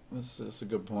think that's a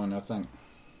good point. I think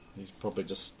he's probably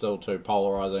just still too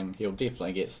polarising. He'll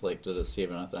definitely get selected at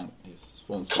 7, I think. His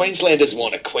form's Queenslanders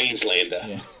want a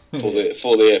Queenslander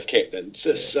for their captain.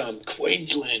 Just some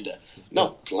Queenslander.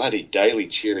 Not bloody Daly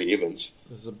Cherry Evans.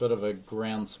 There's a bit of a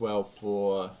groundswell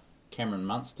for Cameron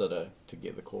Munster to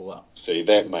get the call up. See,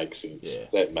 that makes sense. Yeah.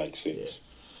 That makes sense.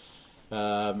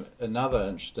 Yeah. Another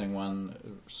interesting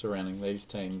one surrounding these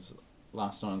teams.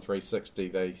 Last night on 360,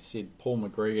 they said Paul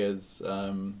McGregor's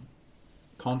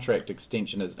contract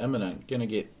extension is imminent, going to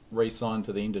get re-signed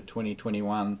to the end of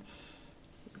 2021,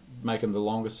 make him the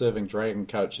longest-serving Dragon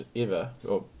coach ever,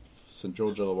 or St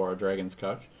George Illawarra Dragons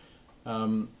coach.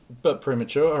 Bit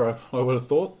premature, I would have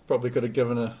thought. Probably could have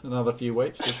given another few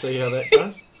weeks to see how that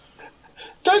goes.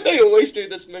 Don't they always do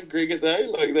this, McGregor,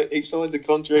 though? Like, he signed the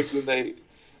contract and they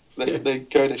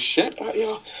go to shit. I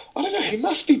don't know. He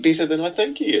must be better than I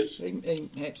think he is. He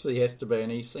actually has to be,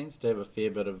 and he seems to have a fair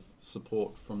bit of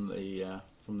support from the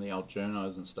old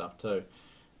journos and stuff too.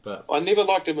 But I never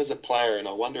liked him as a player, and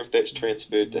I wonder if that's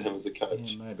transferred to him as a coach.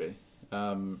 Yeah, maybe.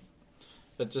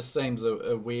 It just seems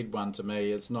a weird one to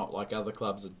me. It's not like other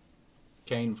clubs are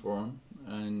keen for him,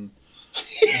 and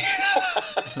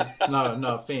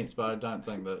no offence, but I don't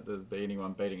think that there'd be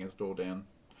anyone beating his door down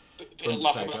for him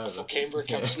to take over. Before Canberra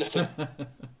comes sniffing.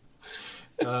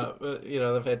 But,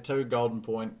 they've had 2 Golden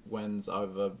Point wins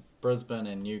over Brisbane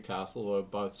and Newcastle, who are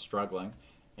both struggling,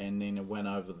 and then a win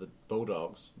over the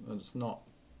Bulldogs. It's not.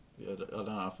 I don't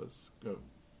know if it's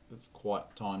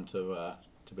quite time to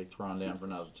be thrown down for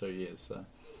another 2 years. So.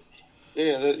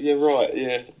 Yeah, you're right.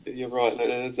 Yeah, you're right. That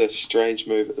is a strange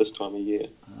move at this time of year.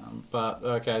 But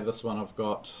okay, this one I've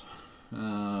got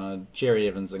Cherry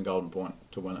Evans and Golden Point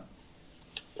to win it.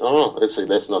 Oh, actually,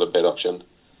 that's not a bad option.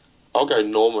 I'll go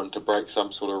Norman to break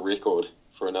some sort of record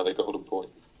for another Golden Point.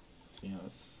 Yeah,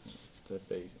 that'd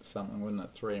be something, wouldn't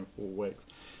it? 3 and 4 weeks.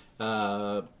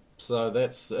 So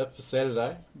that's it for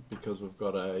Saturday, because we've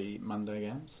got a Monday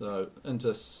game. So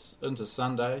into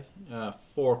Sunday,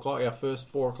 4 o'clock, our first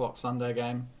 4 o'clock Sunday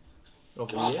game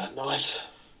of the year. Nice.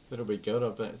 It'll be good.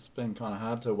 It's been kind of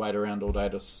hard to wait around all day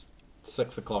to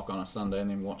 6 o'clock on a Sunday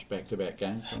and then watch back-to-back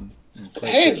games. It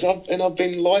has, I've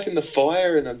been lighting the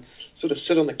fire and I sort of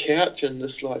sit on the couch and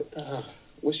just like,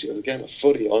 wish there was a game of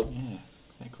footy on. Yeah,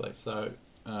 exactly. So,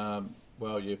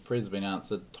 your prayers have been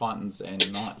answered. Titans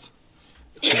and Knights.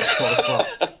 The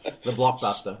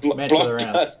blockbuster match of the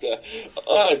round.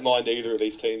 I don't mind either of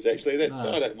these teams actually.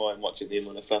 I don't mind watching them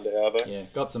on a Sunday either. Yeah,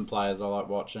 got some players I like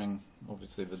watching.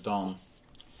 Obviously the Dom,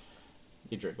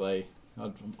 Edric Lee.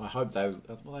 I hope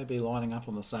will they be lining up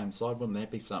on the same side? Wouldn't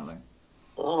that be something?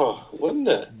 Oh, wouldn't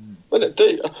it? Wouldn't it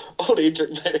do? Old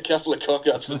Edric made a couple of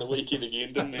cock-ups in the weekend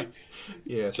again, didn't he?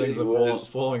 Yeah, things are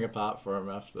falling apart for him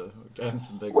after gave him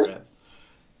some big rats.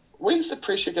 When's the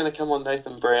pressure going to come on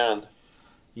Nathan Brown?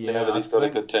 Yeah, now that he's got a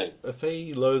good team. If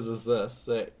he loses this,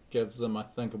 that gives him, I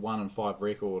think, a 1-5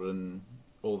 record, and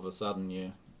all of a sudden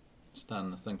you're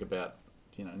starting to think about,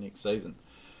 next season.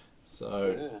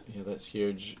 So yeah, that's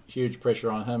huge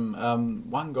pressure on him.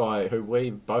 One guy who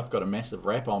we've both got a massive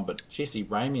rap on, but Jesse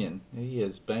Ramian, he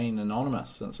has been anonymous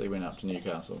since he went up to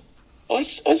Newcastle. I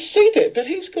see that, but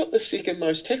he's got the second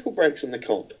most tackle breaks in the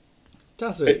comp.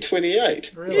 Does he? At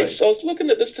 28. Really? Yes, I was looking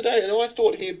at this today, and I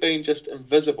thought he had been just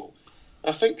invisible.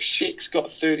 I think Sheck's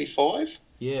got 35.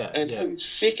 Yeah. And who's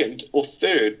second or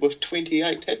third with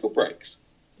 28 tackle breaks.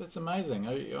 That's amazing.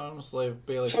 I honestly have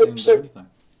barely seen him do anything.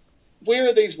 Where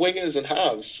are these wingers and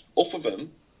halves off of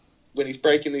him when he's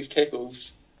breaking these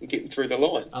tackles and getting through the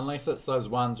line? Unless it's those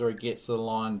ones where he gets to the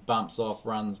line, bumps off,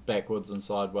 runs backwards and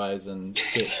sideways, and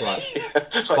gets like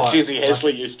Jesse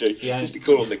Hasley used to. He used to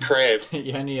call him the crab.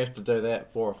 You only have to do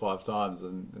that 4 or 5 times,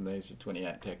 and there's your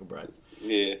 28 tackle breaks.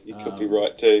 Yeah, you could be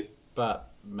right too.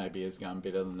 But maybe he's going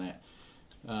better than that.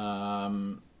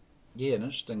 An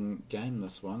interesting game,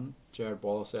 this one. Jared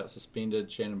Wallace out suspended.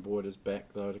 Shannon Boyd is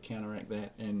back, though, to counteract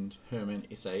that. And Herman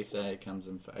Esa comes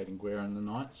in for Aiden Guerra in the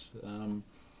Knights.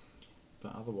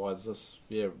 But otherwise,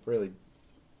 really,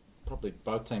 probably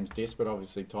both teams desperate.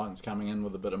 Obviously, Titans coming in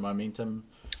with a bit of momentum.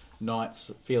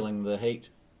 Knights feeling the heat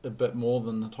a bit more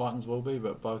than the Titans will be,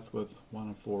 but both with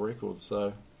 1-4 records.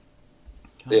 So,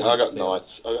 I got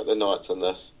Knights. I got the Knights on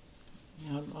this.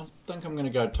 Yeah, I think I'm going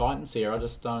to go Titans here. I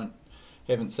just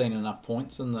haven't seen enough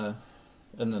points in the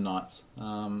Knights.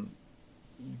 You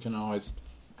can always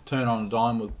turn on a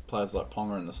dime with players like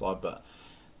Ponga in the side, but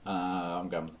I'm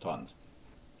going with the Titans.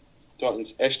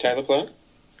 Titans. Ash Taylor playing?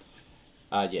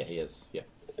 Yeah, he is. Yeah,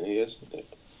 he is.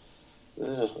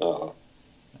 Well,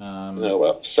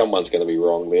 someone's going to be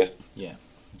wrong there. Yeah,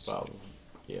 well,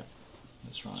 yeah,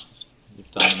 that's right. You've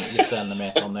done the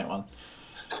math on that one.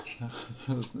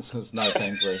 There's no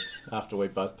teams left after we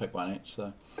both pick one each.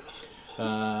 So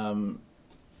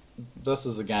this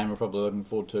is the game we're probably looking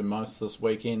forward to most this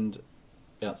weekend.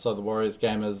 Outside the Warriors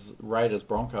game is Raiders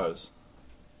Broncos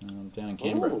down in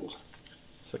Canberra. Ooh.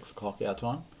 6 o'clock our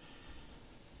time.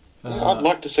 I'd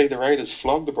like to see the Raiders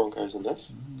flog the Broncos in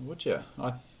this. Would you?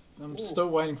 I'm still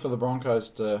waiting for the Broncos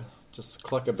to just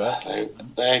click a bit.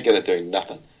 They ain't going to do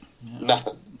nothing. Yeah.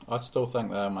 Nothing. I still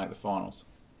think they'll make the finals.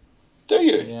 Do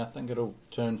you? Yeah, I think it'll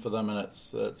turn for them, and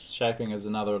it's shaping as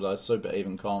another of those super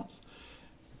even comps.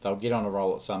 They'll get on a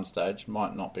roll at some stage.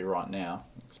 Might not be right now,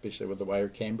 especially with the way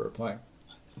Canberra are playing.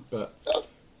 But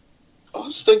I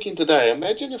was thinking today,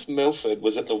 imagine if Milford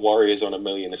was at the Warriors on $1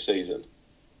 million a season.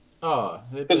 Oh,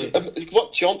 Because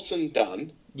what Johnson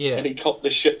done, yeah, and he copped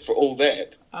the shit for all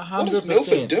that. 100%. What does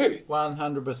Milford do?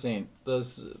 100%.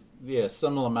 There's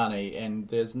similar money, and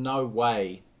there's no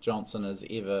way Johnson has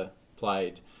ever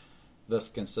played this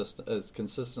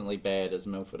consistently bad as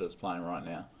Milford is playing right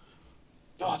now.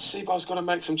 God, Seabo's got to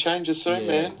make some changes soon,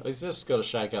 man. He's just got to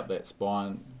shake up that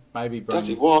spine. Maybe bring Does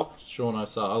he what? Sean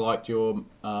O'Sullivan. I liked your.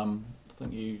 I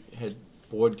think you had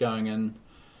Boyd going in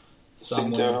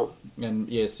somewhere,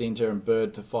 centre and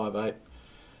Bird to 5'8".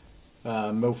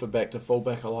 Milford back to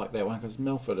fullback. I like that one because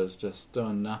Milford is just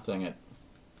doing nothing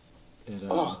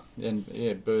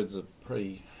and Bird's a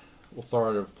pretty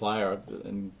authoritative player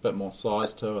and a bit more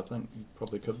size too. I think he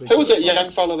probably could be. Who was that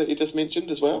young fella that you just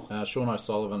mentioned as well? Sean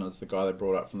O'Sullivan is the guy they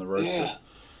brought up from the Roosters. Yeah.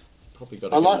 Probably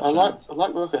got. I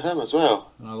like work at him as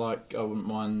well. And I wouldn't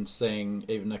mind seeing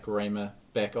even Nikorima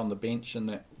back on the bench in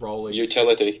that role.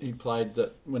 Utility. He played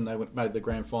that when they made the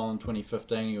grand final in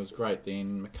 2015. He was great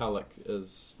then. McCulloch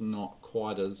is not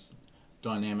quite as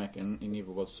dynamic, and he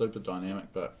never was super dynamic,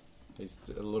 but he's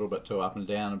a little bit too up and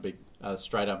down,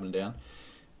 straight up and down.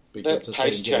 That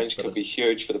pace change could be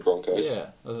huge for the Broncos.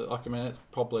 Yeah, it's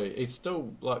probably, he's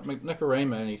still, like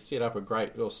Nikorima, and he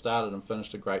started and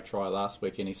finished a great try last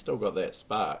week, and he's still got that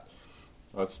spark.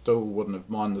 I still wouldn't have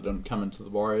minded him coming to the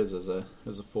Warriors as a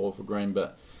fall for Green,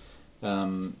 but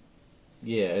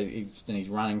he's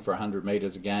running for 100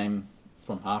 metres a game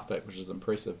from halfback, which is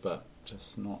impressive, but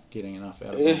just not getting enough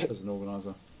out of him as an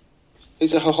organiser.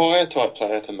 He's a higher type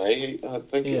player to me. I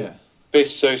think he's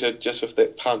best suited just with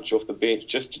that punch off the bench,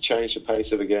 just to change the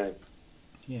pace of the game.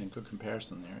 Yeah, good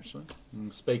comparison there, actually.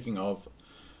 And speaking of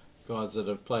guys that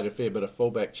have played a fair bit of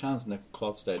fullback, Charles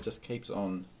Nick-Klodstad just keeps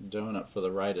on doing it for the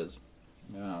Raiders.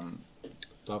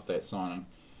 Love that signing.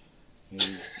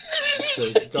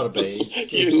 He's got to be.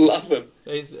 You love him.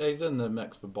 He's in the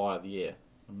mix for Buy of the Year.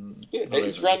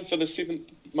 He's run for the 7th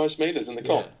most metres in the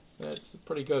comp. Yeah, that's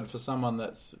pretty good for someone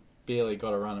that's barely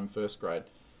got a run in first grade.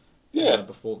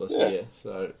 Before this year,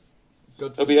 so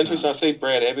good. It'll be interesting. I see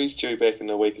Brad Abbey's due back in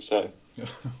a week or so.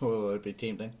 Well, it'd be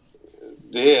tempting.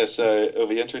 Yeah, so it'll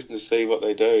be interesting to see what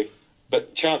they do.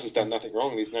 But Chance has done nothing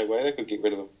wrong. There's no way they could get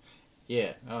rid of him.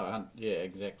 Yeah,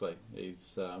 exactly.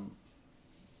 He's, I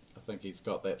think he's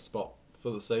got that spot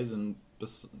for the season,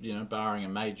 barring a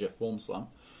major form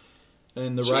slump.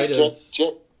 And the Raiders.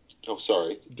 You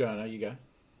go.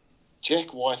 Jack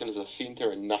Whiten is a centre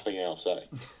and nothing else, eh?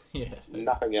 Yeah.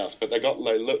 Nothing else. But they got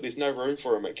there's no room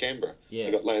for him at Canberra. Yeah.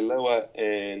 They got Leilua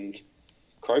and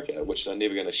Croker, which they're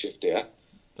never going to shift out.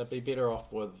 They'd be better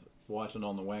off with Whiten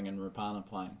on the wing and Rapana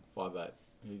playing 5'8".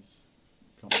 He's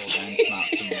got more game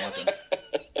smarts than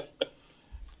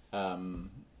Whiten.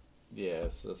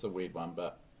 It's a weird one,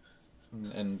 but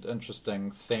and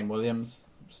interesting. Sam Williams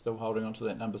still holding on to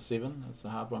that number 7. It's a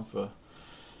hard one for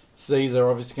Caesar.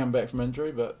 Obviously come back from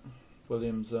injury, but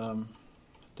Williams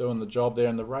doing the job there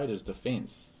in the Raiders'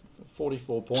 defence.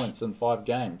 44 points in 5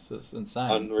 games. It's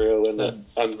insane. Unreal, isn't it?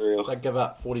 Unreal. They give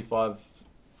up 44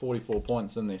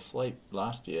 points in their sleep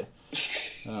last year.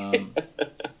 They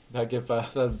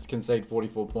concede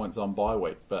 44 points on bye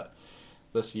week, but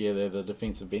this year they're the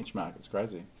defensive benchmark. It's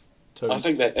crazy. I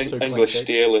think that English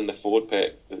steel in the forward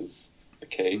pack is the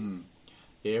key.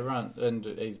 Yeah, everyone, and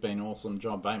he's been awesome,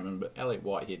 John Bateman, but Elliot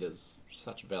Whitehead is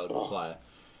such a valuable player.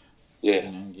 Yeah,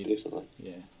 definitely.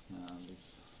 Yeah,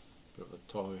 he's a bit of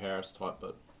a Tohu Harris type,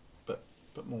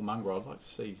 but more mongrel. I'd like to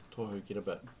see Tohu get a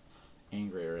bit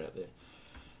angrier out there.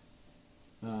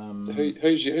 Who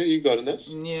you got in this?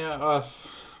 Yeah, I've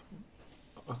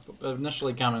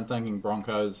initially come in thinking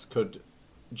Broncos could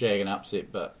jag an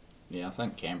upset, but I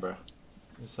think Canberra.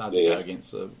 It's hard to go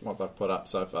against what they've put up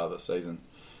so far this season.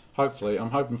 Hopefully,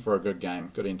 I'm hoping for a good game,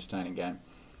 good entertaining game.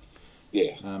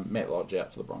 Yeah. Matt Lodge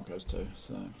out for the Broncos too,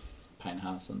 so Payne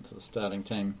Haas into the starting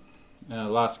team.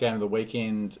 Last game of the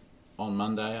weekend on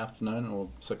Monday afternoon, or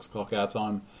 6 o'clock our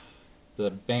time,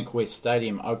 the Bankwest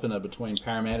Stadium opener between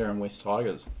Parramatta and West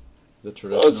Tigers. The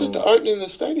traditional. It's the opening of the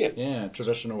stadium. Yeah,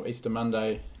 traditional Easter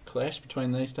Monday clash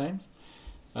between these teams.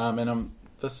 And I'm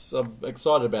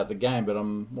excited about the game, but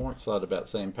I'm more excited about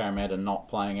seeing Parramatta not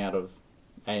playing out of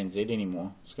ANZ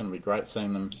anymore. It's going to be great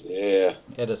seeing them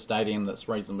at a stadium that's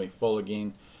reasonably full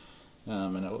again,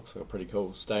 and it looks like a pretty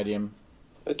cool stadium.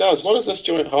 It does. What does this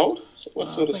joint hold? I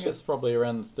think it's probably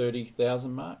around the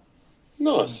 30,000 mark.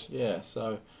 Nice. Yeah,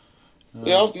 so...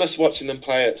 I've missed watching them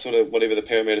play at sort of whatever the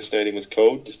Parramatta Stadium is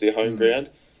called, just their home ground.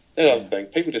 That other thing,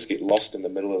 people just get lost in the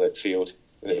middle of that field,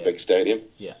 in that big stadium.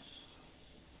 Yeah.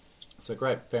 So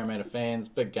great for Parramatta fans.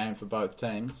 Big game for both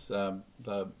teams.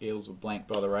 The Eels were blanked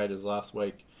by the Raiders last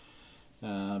week.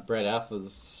 Brad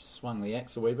Arthur's swung the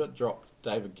axe a wee bit, dropped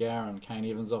David Gower and Kane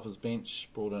Evans off his bench,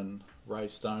 brought in Ray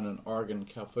Stone and Oregon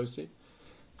Kaufusi.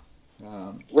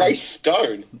 Ray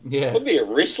Stone? Yeah. Wasn't he a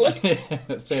wrestler?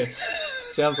 So,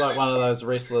 sounds like one of those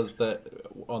wrestlers that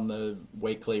on the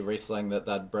weekly wrestling that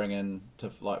they'd bring in to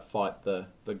fight the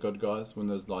good guys when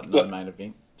there's no main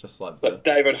event. Just like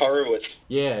David Horowitz.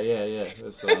 Yeah.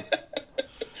 That's the one.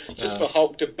 Just for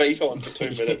Hulk to beat on for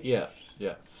 2 minutes. Yeah.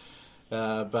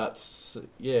 But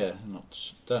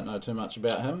don't know too much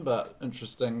about him, but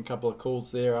interesting couple of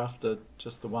calls there after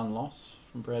just the one loss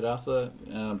from Brad Arthur.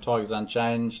 Tigers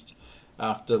unchanged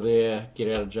after their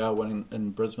get out of jail win in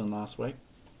Brisbane last week.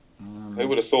 Who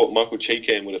would have thought Michael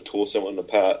Cheekham would have tore someone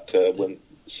apart to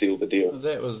seal the deal?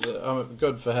 That was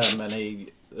good for him, and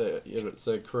it's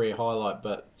a career highlight,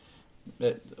 but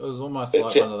it was almost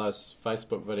like one of those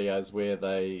Facebook videos where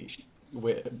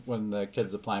when the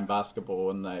kids are playing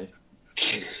basketball and they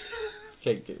keep,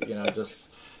 just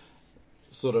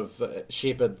sort of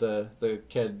shepherd the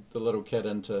little kid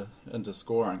into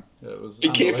scoring. It was be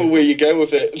careful where you go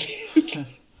with it.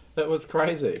 It was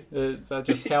crazy. They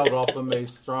just held off him.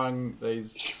 He's throwing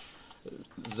these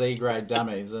Z-grade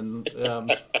dummies and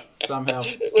somehow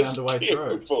found a way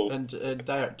through. And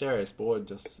Darius Boyd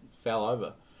just fell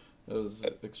over. It was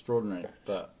extraordinary.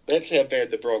 But that's how bad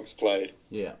the Bronx played.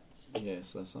 Yeah,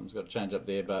 so something's got to change up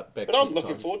there. But I'm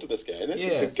looking forward to this game.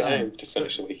 It's a good game to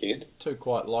finish the weekend. Two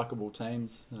quite likeable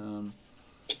teams.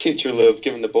 Potential of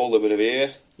giving the ball a bit of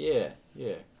air. Yeah.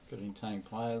 Good entertaining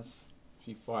players. A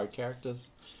few fiery characters.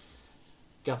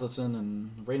 Gutherson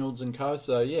and Reynolds and co.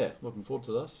 So, looking forward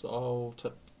to this. I'll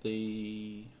tip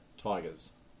the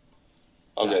Tigers.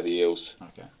 I'll go the Eels.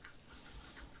 Okay.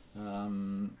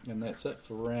 And that's it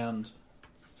for round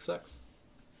 6.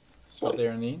 Got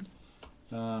there in the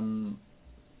end.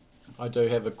 I do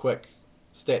have a quick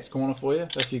stats corner for you,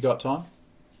 if you got time.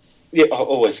 Yeah, I've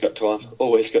always got time.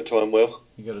 Always got time, Will.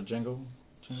 You got a jingle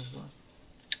for us?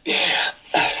 Yeah.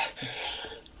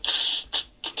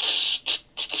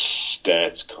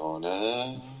 Stats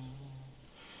corner.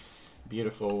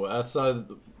 Beautiful. So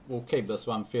we'll keep this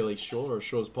one fairly short, or as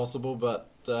short as possible, but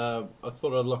I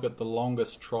thought I'd look at the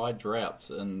longest try droughts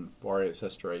in Warriors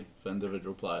history for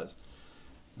individual players.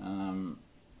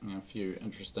 A few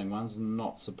interesting ones.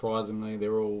 Not surprisingly,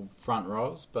 they're all front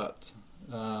rows, but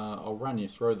I'll run you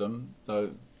through them.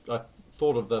 Though I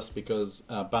thought of this because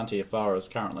Bunty Afara is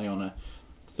currently on a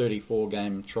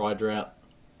 34-game try drought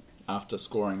after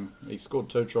scoring. He scored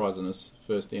 2 tries in his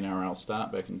first NRL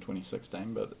start back in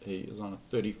 2016, but he is on a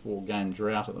 34-game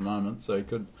drought at the moment, so he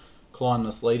could climb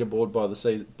this leaderboard by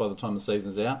the time the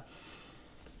season's out.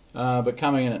 But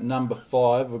coming in at number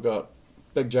 5, we've got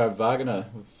Big Joe Wagner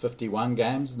with 51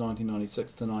 games,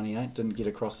 1996 to 98. Didn't get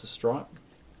across the stripe.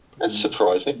 That's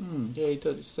surprising. Yeah, he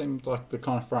did. He seemed like the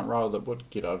kind of front rower that would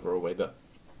get over a wee bit.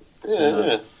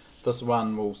 Yeah. This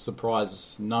one will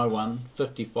surprise no one.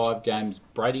 55 games,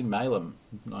 Brady Malem,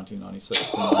 1996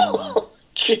 to 91.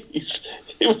 Jeez,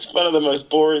 he was one of the most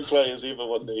boring players ever,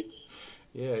 wasn't he?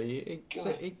 Yeah, he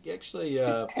actually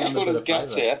found tackled a his bit of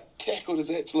guts favour. out. Tackled his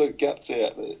absolute guts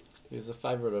out. He was a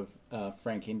favourite of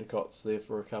Frank Endicott's there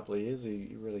for a couple of years.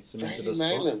 He really cemented Brady his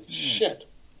spot. Malem. Shit.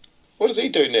 What does he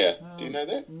do now? Do you know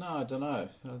that? No, I don't know.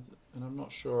 And I'm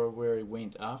not sure where he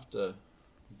went after.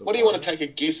 What do you want to take a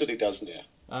guess that he does now?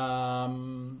 I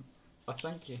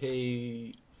think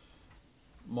he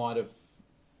might have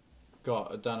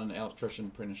done an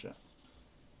electrician apprenticeship.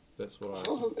 That's what I.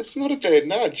 Oh, that's not a bad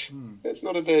nudge. That's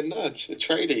not a bad nudge. A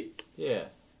tradie. Yeah, I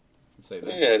can see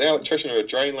that. Yeah, an electrician or a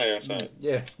drain layer or something.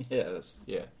 Yeah. That's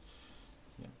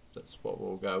what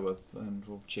we'll go with, and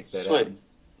we'll check that Sweet. out and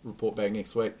report back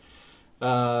next week.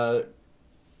 At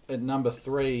number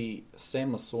 3,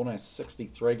 Sam Lasorne,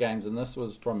 63 games, and this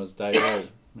was from his debut.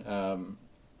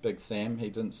 Big Sam, he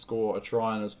didn't score a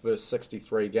try in his first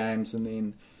 63 games, and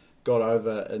then got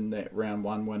over in that round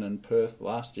 1 win in Perth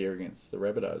last year against the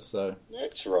Rabbitohs. So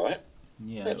That's right.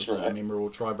 yeah, That's it was a right.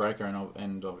 memorable try breaker,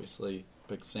 and obviously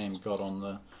Big Sam got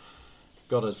a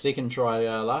second try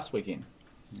last weekend.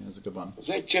 It was a good one. Was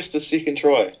that just a second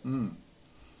try? And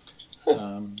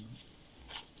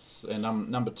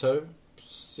number 2,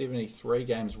 73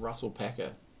 games, Russell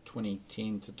Packer,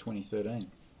 2010 to 2013.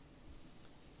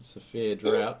 It's a fair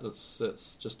drought.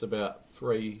 It's just about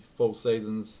 3 full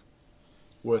seasons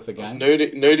worth of games.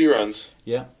 Nerdy runs.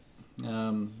 Yeah.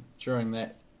 During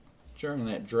that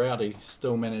drought, he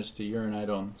still managed to urinate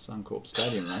on Suncorp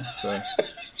Stadium, though. So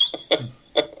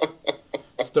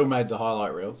still made the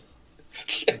highlight reels.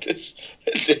 It's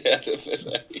out of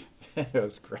it. It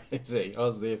was crazy. I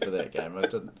was there for that game. I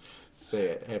didn't see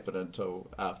it happen until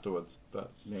afterwards. But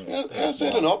yeah, How's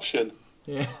that an option?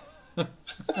 Yeah.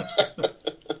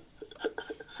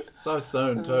 So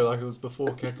soon too, like it was before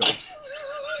kickoff.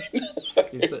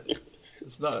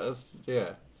 It's not.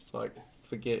 It's like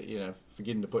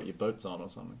forgetting to put your boots on or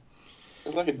something.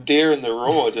 It's like a deer in the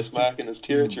roar, just marking his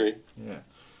territory. Yeah.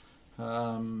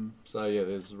 So yeah,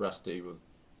 there's Rusty with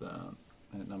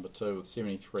at number 2 with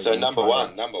 73. So number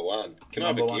one. Can I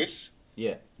have a one. guess?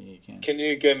 Yeah, you can. Can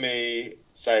you give me,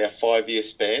 say, a 5-year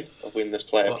span of when this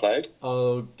player played?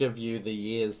 I'll give you the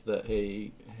years that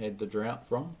he had the drought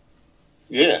from.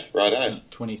 Yeah, righto.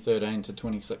 2013 to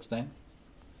 2016.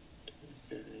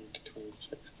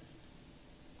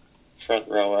 Front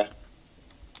rower.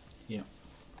 Yeah.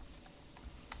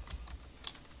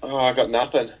 Oh, I've got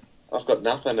nothing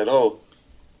at all.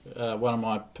 One of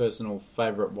my personal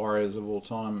favourite Warriors of all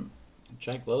time,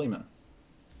 Jake Lillyman.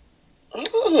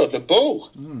 Oh, the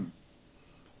Bull.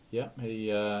 Yeah,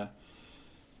 he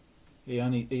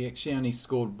actually only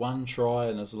scored 1 try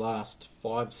in his last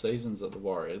 5 seasons at the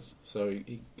Warriors, so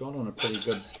he got on a pretty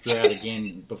good drought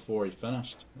again before he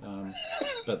finished.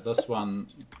 But this one,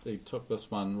 he took this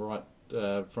one right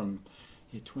from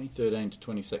 2013 to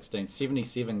 2016,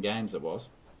 77 games it was.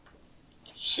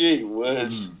 Gee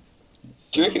whiz.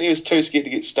 Do you reckon he was too scared to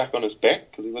get stuck on his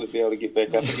back because he wouldn't be able to get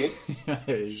back up again?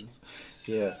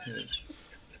 Yeah.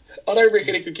 I don't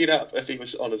reckon he could get up if he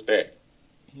was on his back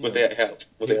without help,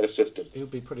 without assistance. It would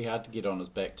be pretty hard to get on his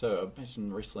back too.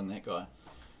 Imagine wrestling that guy.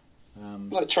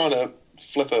 Like trying to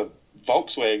flip a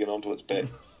Volkswagen onto its back.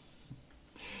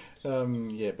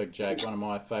 Big Jake, one of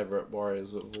my favourite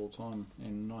Warriors of all time,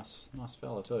 and nice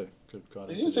fella too. Good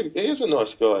guy. He is a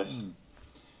nice guy.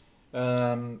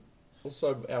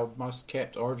 Also, our most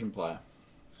capped Origin player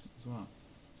as well.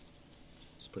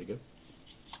 It's pretty good.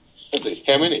 Is he?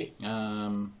 How many?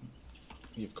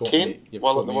 You've caught 10? me. You've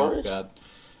While caught at the me off Warriors? guard.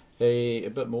 A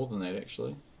bit more than that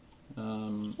actually.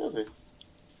 Is he?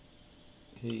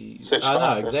 He. 6, no,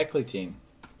 5, exactly 10.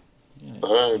 Yeah,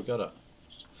 Boom. you got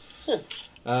it.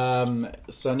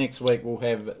 So next week we'll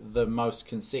have the most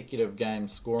consecutive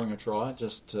games scoring a try,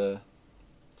 just to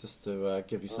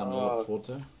give you something to look forward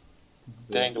to.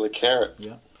 Dangle a carrot.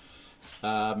 Yeah.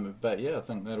 But yeah, I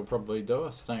think that'll probably do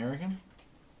us, don't you reckon?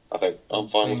 I think I'm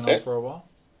fine Hanging with on that. for a while.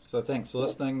 So thanks for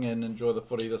listening and enjoy the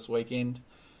footy this weekend.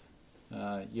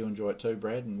 You enjoy it too,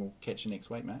 Brad, and we'll catch you next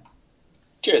week, mate.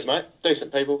 Cheers, mate.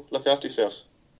 Decent people. Look after yourselves.